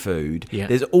street food. Yeah.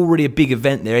 There's already a big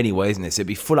event there anyway, isn't it? So it'd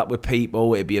be full up with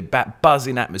people. It'd be a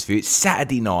buzzing atmosphere. It's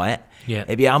Saturday night. Yeah.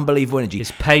 It'd be unbelievable energy.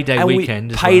 It's payday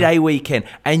weekend. Payday weekend.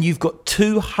 And you've got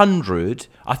 200,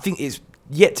 I think it's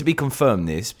yet to be confirmed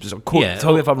this.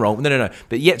 Tell me if I'm wrong. No.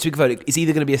 But yet to be confirmed. It's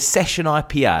either going to be a session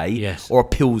IPA or a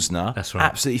Pilsner. That's right.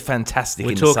 Absolutely fantastic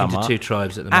We're in the summer. talking to Two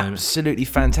Tribes at the moment. Absolutely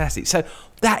fantastic. So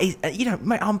that is,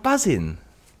 mate, I'm buzzing.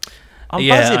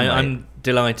 I'm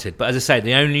delighted. But as I say,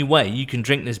 the only way you can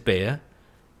drink this beer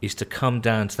is to come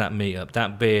down to that meetup.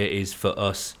 That beer is for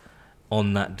us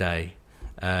on that day.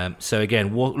 So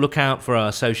again, look out for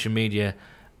our social media,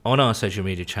 on our social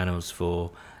media channels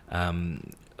for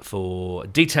for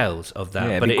details of that.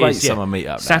 Yeah, but it'd be it great is summer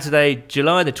meet-up, that. Saturday,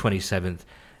 July the 27th.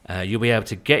 You'll be able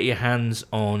to get your hands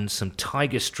on some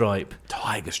Tiger Stripe.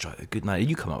 Tiger Stripe, good name.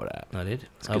 You come up with that. I did.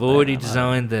 It's I've good already name,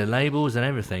 designed the labels and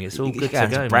everything. It's all You good to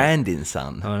get go. into branding,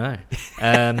 son. I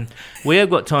know. We have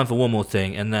got time for one more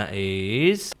thing, and that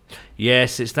is...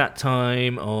 Yes, it's that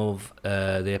time of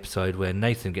the episode where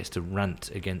Nathan gets to rant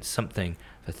against something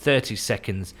for 30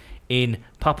 seconds in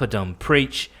Papa Dom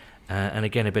Preach. And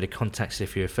again, a bit of context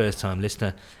if you're a first-time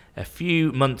listener. A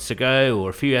few months ago, or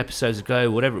a few episodes ago,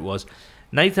 whatever it was,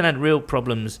 Nathan had real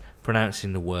problems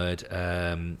pronouncing the word...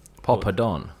 Papa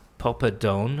Don. Papa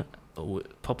Don.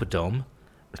 Papa Dom.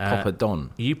 Papa Don.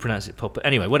 You pronounce it Papa...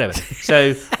 Anyway, whatever.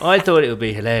 So I thought it would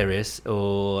be hilarious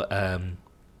or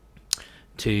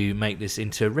to make this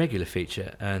into a regular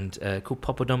feature and called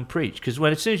Papa Don Preach. Because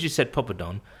as soon as you said Papa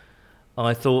Don,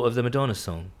 I thought of the Madonna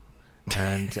song.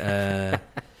 And...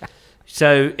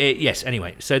 yes,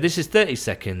 anyway. So this is 30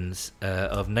 seconds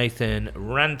of Nathan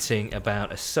ranting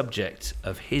about a subject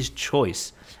of his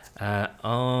choice.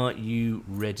 Are you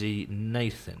ready,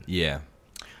 Nathan? Yeah.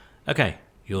 Okay,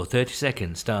 your 30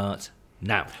 seconds start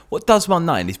now. What does my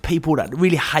name is people that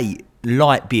really hate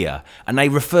light beer, and they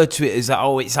refer to it as,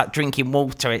 oh, it's like drinking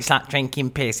water, it's like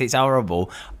drinking piss, it's horrible.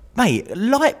 Mate,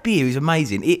 light beer is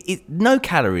amazing. It no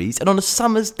calories, and on a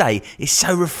summer's day, it's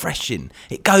so refreshing.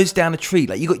 It goes down a treat.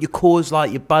 Like you got your Coors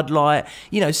Light, your Bud Light.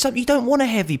 You know, you don't want a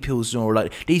heavy Pilsner or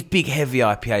like these big heavy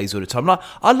IPAs all the time. Like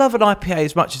I love an IPA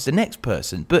as much as the next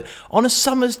person, but on a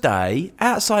summer's day,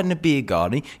 outside in a beer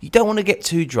garden, you don't want to get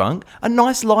too drunk. A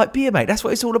nice light beer, mate. That's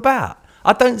what it's all about.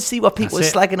 I don't see why people are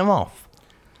slagging them off.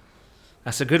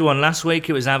 That's a good one. Last week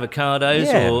it was avocados,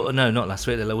 Yeah. or no, not last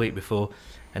week, the week before.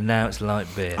 And now it's light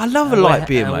beer. I love a light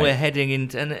beer, and mate. We're heading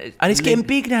into... And it's getting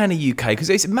big now in the UK because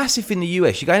it's massive in the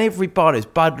US. You go in every bar, there's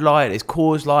Bud Light, there's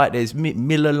Coors Light, there's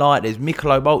Miller Light, there's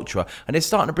Michelob Ultra, and they're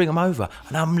starting to bring them over.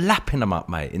 And I'm lapping them up,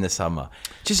 mate, in the summer.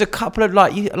 Just a couple of,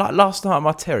 like last night on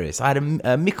my terrace, I had a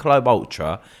Michelob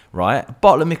Ultra, right? A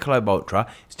bottle of Michelob Ultra.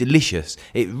 It's delicious.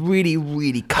 It really,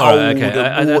 really cold. Oh,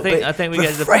 okay. I think we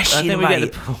get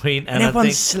the point. And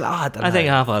everyone's slud. I think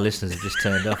half our listeners have just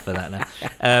turned off for that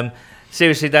now.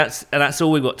 Seriously, that's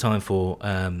all we've got time for.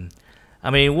 I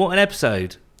mean, what an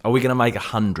episode! Are we going to make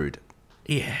 100?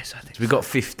 Yes, I think we've got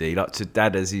 50. Like to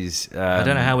Dad as his. I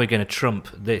don't know how we're going to trump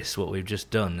this. What we've just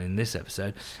done in this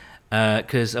episode.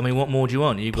 Because I mean, what more do you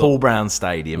want? You've Paul got Brown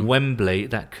Stadium, Wembley.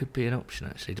 That could be an option.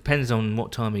 Actually, depends on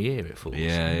what time of year it falls.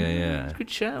 Yeah. Good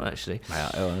show, actually.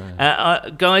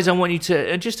 Guys, I want you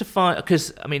to just to find,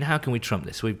 because I mean, how can we trump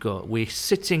this? We're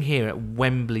sitting here at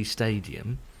Wembley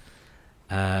Stadium.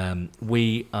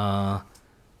 We've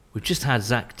just had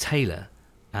Zach Taylor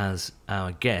as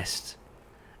our guest,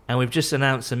 and we've just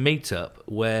announced a meetup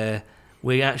where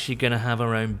we're actually going to have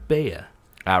our own beer.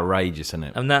 Outrageous, isn't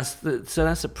it? And that's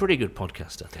a pretty good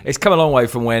podcast, I think. It's come a long way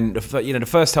from when the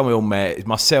first time we all met. It was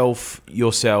myself,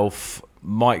 yourself,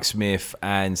 Mike Smith,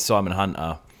 and Simon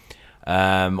Hunter.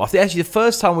 I think actually the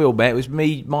first time we all met it was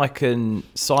me, Mike, and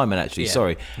Simon. Actually,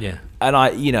 sorry. Yeah. And I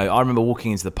remember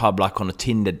walking into the pub like on a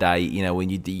Tinder date. When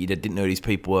you didn't know who these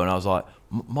people were, and I was like,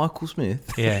 Michael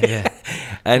Smith. Yeah.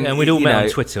 and we'd all met on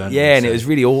Twitter. And it was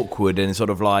really awkward and sort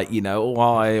of like we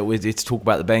did to talk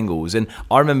about the Bengals. And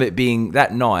I remember it being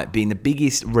that night being the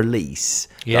biggest release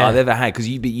that I've ever had, because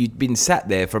you'd been sat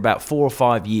there for about 4 or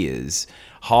 5 years,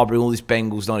 harbouring all this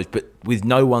Bengals knowledge, but with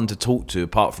no one to talk to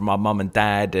apart from my mum and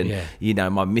dad and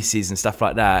my missus and stuff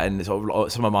like that, and sort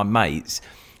of some of my mates.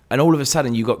 And all of a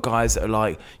sudden, you got guys that are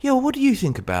like, "Yeah, well, what do you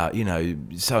think about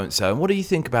so and so? And what do you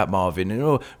think about Marvin?"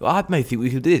 And I may think we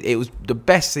could do it. It was the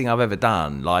best thing I've ever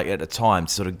done. Like at the time,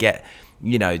 to sort of get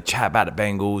chat about the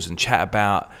Bengals and chat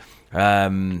about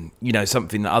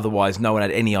something that otherwise no one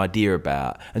had any idea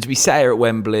about. And to be sat here at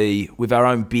Wembley with our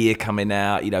own beer coming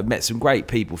out, met some great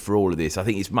people for all of this. I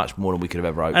think it's much more than we could have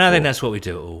ever hoped for. And I think that's what we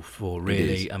do it all for,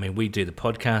 really. I mean, we do the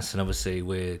podcast, and obviously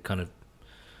we're kind of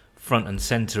front and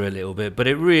centre a little bit, but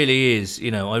it really is,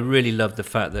 I really love the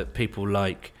fact that people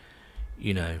like,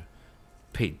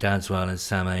 Pete Dadswell and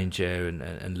Sam Ainger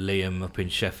and Liam up in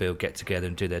Sheffield get together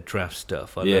and do their draft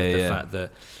stuff. I love the fact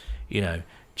that,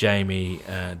 Jamie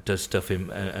does stuff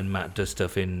and Matt does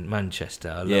stuff in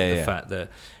Manchester. I love the fact that,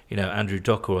 Andrew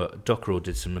Dockerell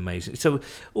did some amazing. So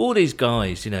all these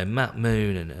guys, Matt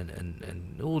Moon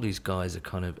and all these guys are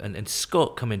kind of, and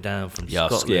Scott coming down from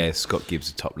Scotland. Yeah, Scott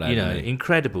Gibbs, a top lad.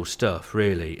 Incredible stuff,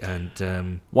 really.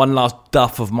 And one last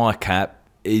duff of my cap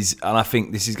is, and I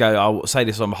think this is I'll say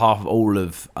this on behalf of all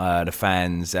of the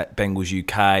fans at Bengals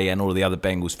UK and all of the other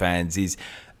Bengals fans, is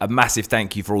a massive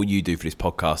thank you for all you do for this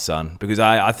podcast, son, because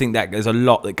I think that there's a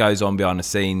lot that goes on behind the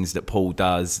scenes that Paul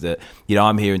does, that, you know,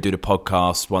 I'm here and do the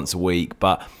podcast once a week,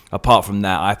 but apart from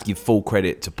that, I have to give full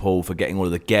credit to Paul for getting all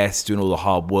of the guests, doing all the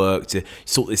hard work to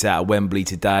sort this out at Wembley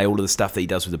today, all of the stuff that he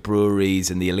does with the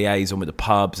breweries and the liaison with the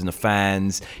pubs and the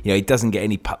fans. You know, he doesn't get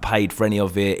any paid for any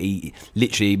of it. He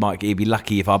literally he'd be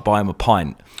lucky if I buy him a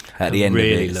pint at the end of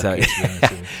it.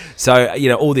 So, you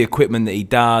know, all the equipment that he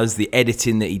does, the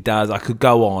editing that he does, I could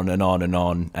go on and on and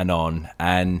on and on.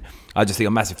 And I just think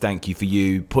a massive thank you for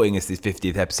you putting us this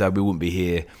 50th episode. We wouldn't be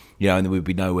here, you know, and we'd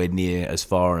be nowhere near as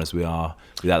far as we are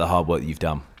without the hard work that you've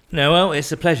done. No, well,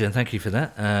 it's a pleasure, and thank you for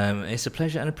that. It's a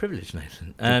pleasure and a privilege,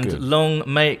 Nathan. And Good. Long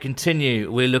may it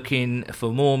continue. We're looking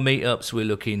for more meetups. We're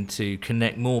looking to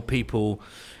connect more people.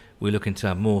 We're looking to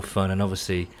have more fun, and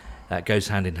obviously that goes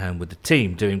hand in hand with the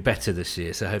team doing better this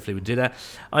year. So hopefully we'll do that.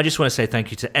 I just want to say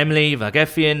thank you to Emily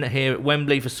Vargefian here at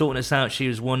Wembley for sorting us out. She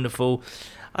was wonderful.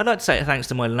 I'd like to say thanks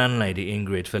to my landlady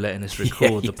Ingrid for letting us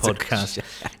record the podcast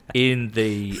in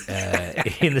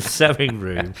the sewing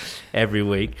room every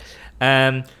week.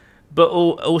 But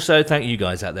also thank you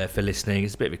guys out there for listening.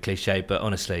 It's a bit of a cliche, but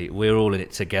honestly, we're all in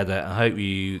it together. I hope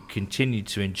you continue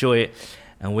to enjoy it.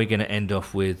 And we're going to end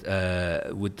off with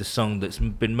the song that's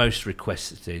been most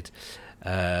requested.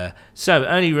 So it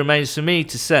only remains for me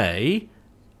to say,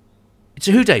 it's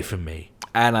a hooday from me.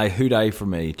 And a hooday from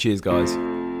me. Cheers, guys.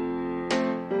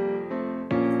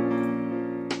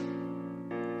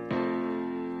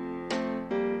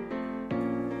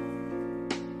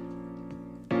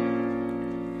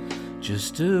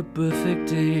 Just a perfect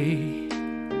day,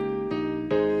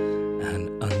 an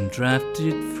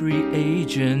undrafted free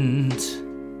agent.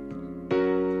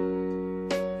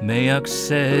 Mayock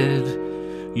said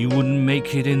you wouldn't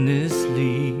make it in this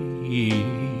league.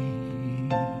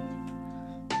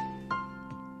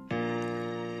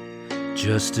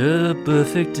 Just a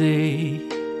perfect day.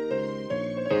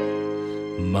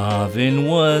 Marvin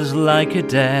was like a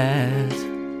dad,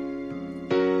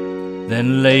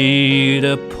 then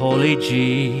later Paulie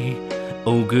G.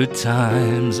 Oh, good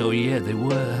times, oh yeah, they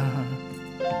were.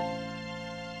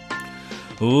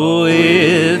 Oh,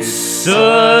 it's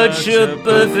such a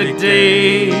perfect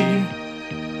day.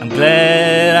 I'm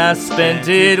glad I spent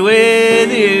it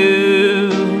with you.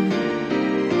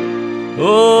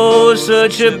 Oh,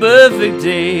 such a perfect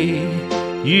day.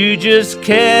 You just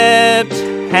kept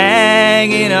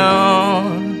hanging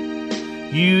on.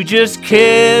 You just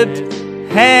kept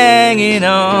hanging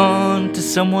on to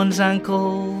someone's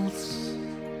ankles.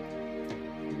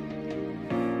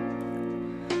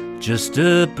 Just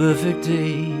a perfect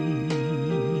day.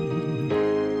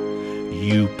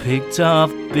 You picked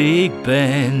off Big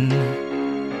Ben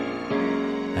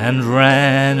and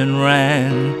ran,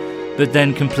 but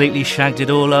then completely shagged it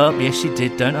all up. Yes, you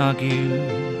did, don't argue.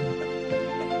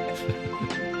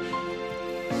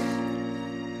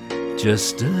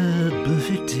 Just a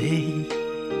perfect day.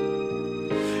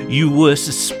 You were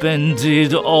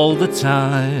suspended all the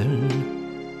time.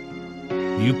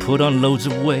 You put on loads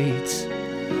of weight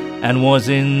and was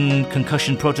in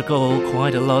concussion protocol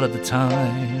quite a lot of the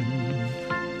time.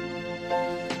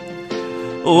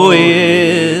 Oh,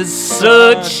 it's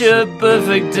such a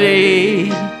perfect day.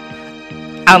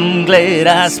 I'm glad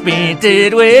I spent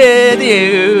it with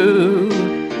you.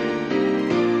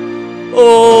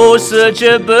 Oh, such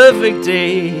a perfect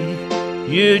day.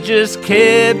 You just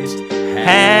kept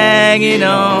hanging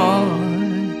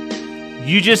on.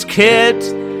 You just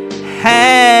kept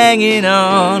hanging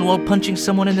on while punching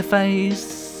someone in the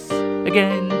face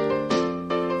again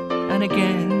and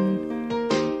again.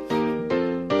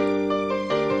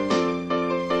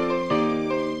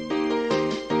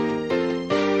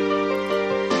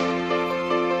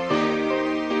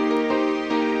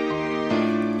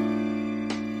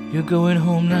 You're going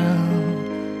home now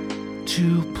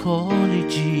to Paulie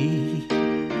G.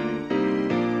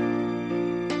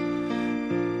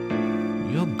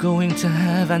 You're going to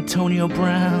have Antonio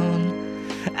Brown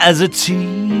as a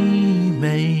teammate.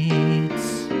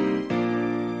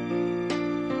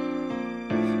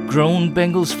 Grown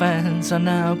Bengals fans are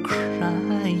now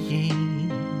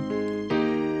crying.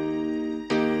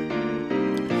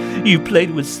 You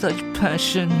played with such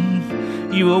passion.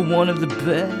 You were one of the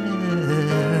best.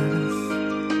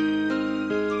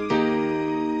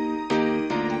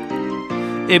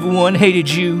 Everyone hated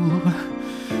you,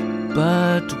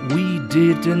 but we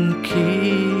didn't care.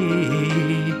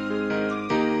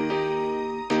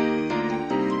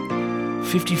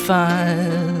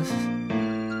 55,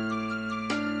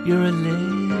 you're a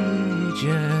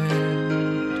legend.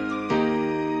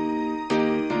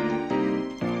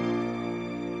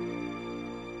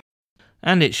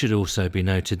 And it should also be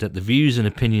noted that the views and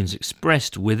opinions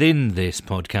expressed within this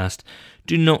podcast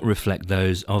do not reflect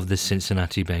those of the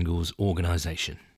Cincinnati Bengals organisation.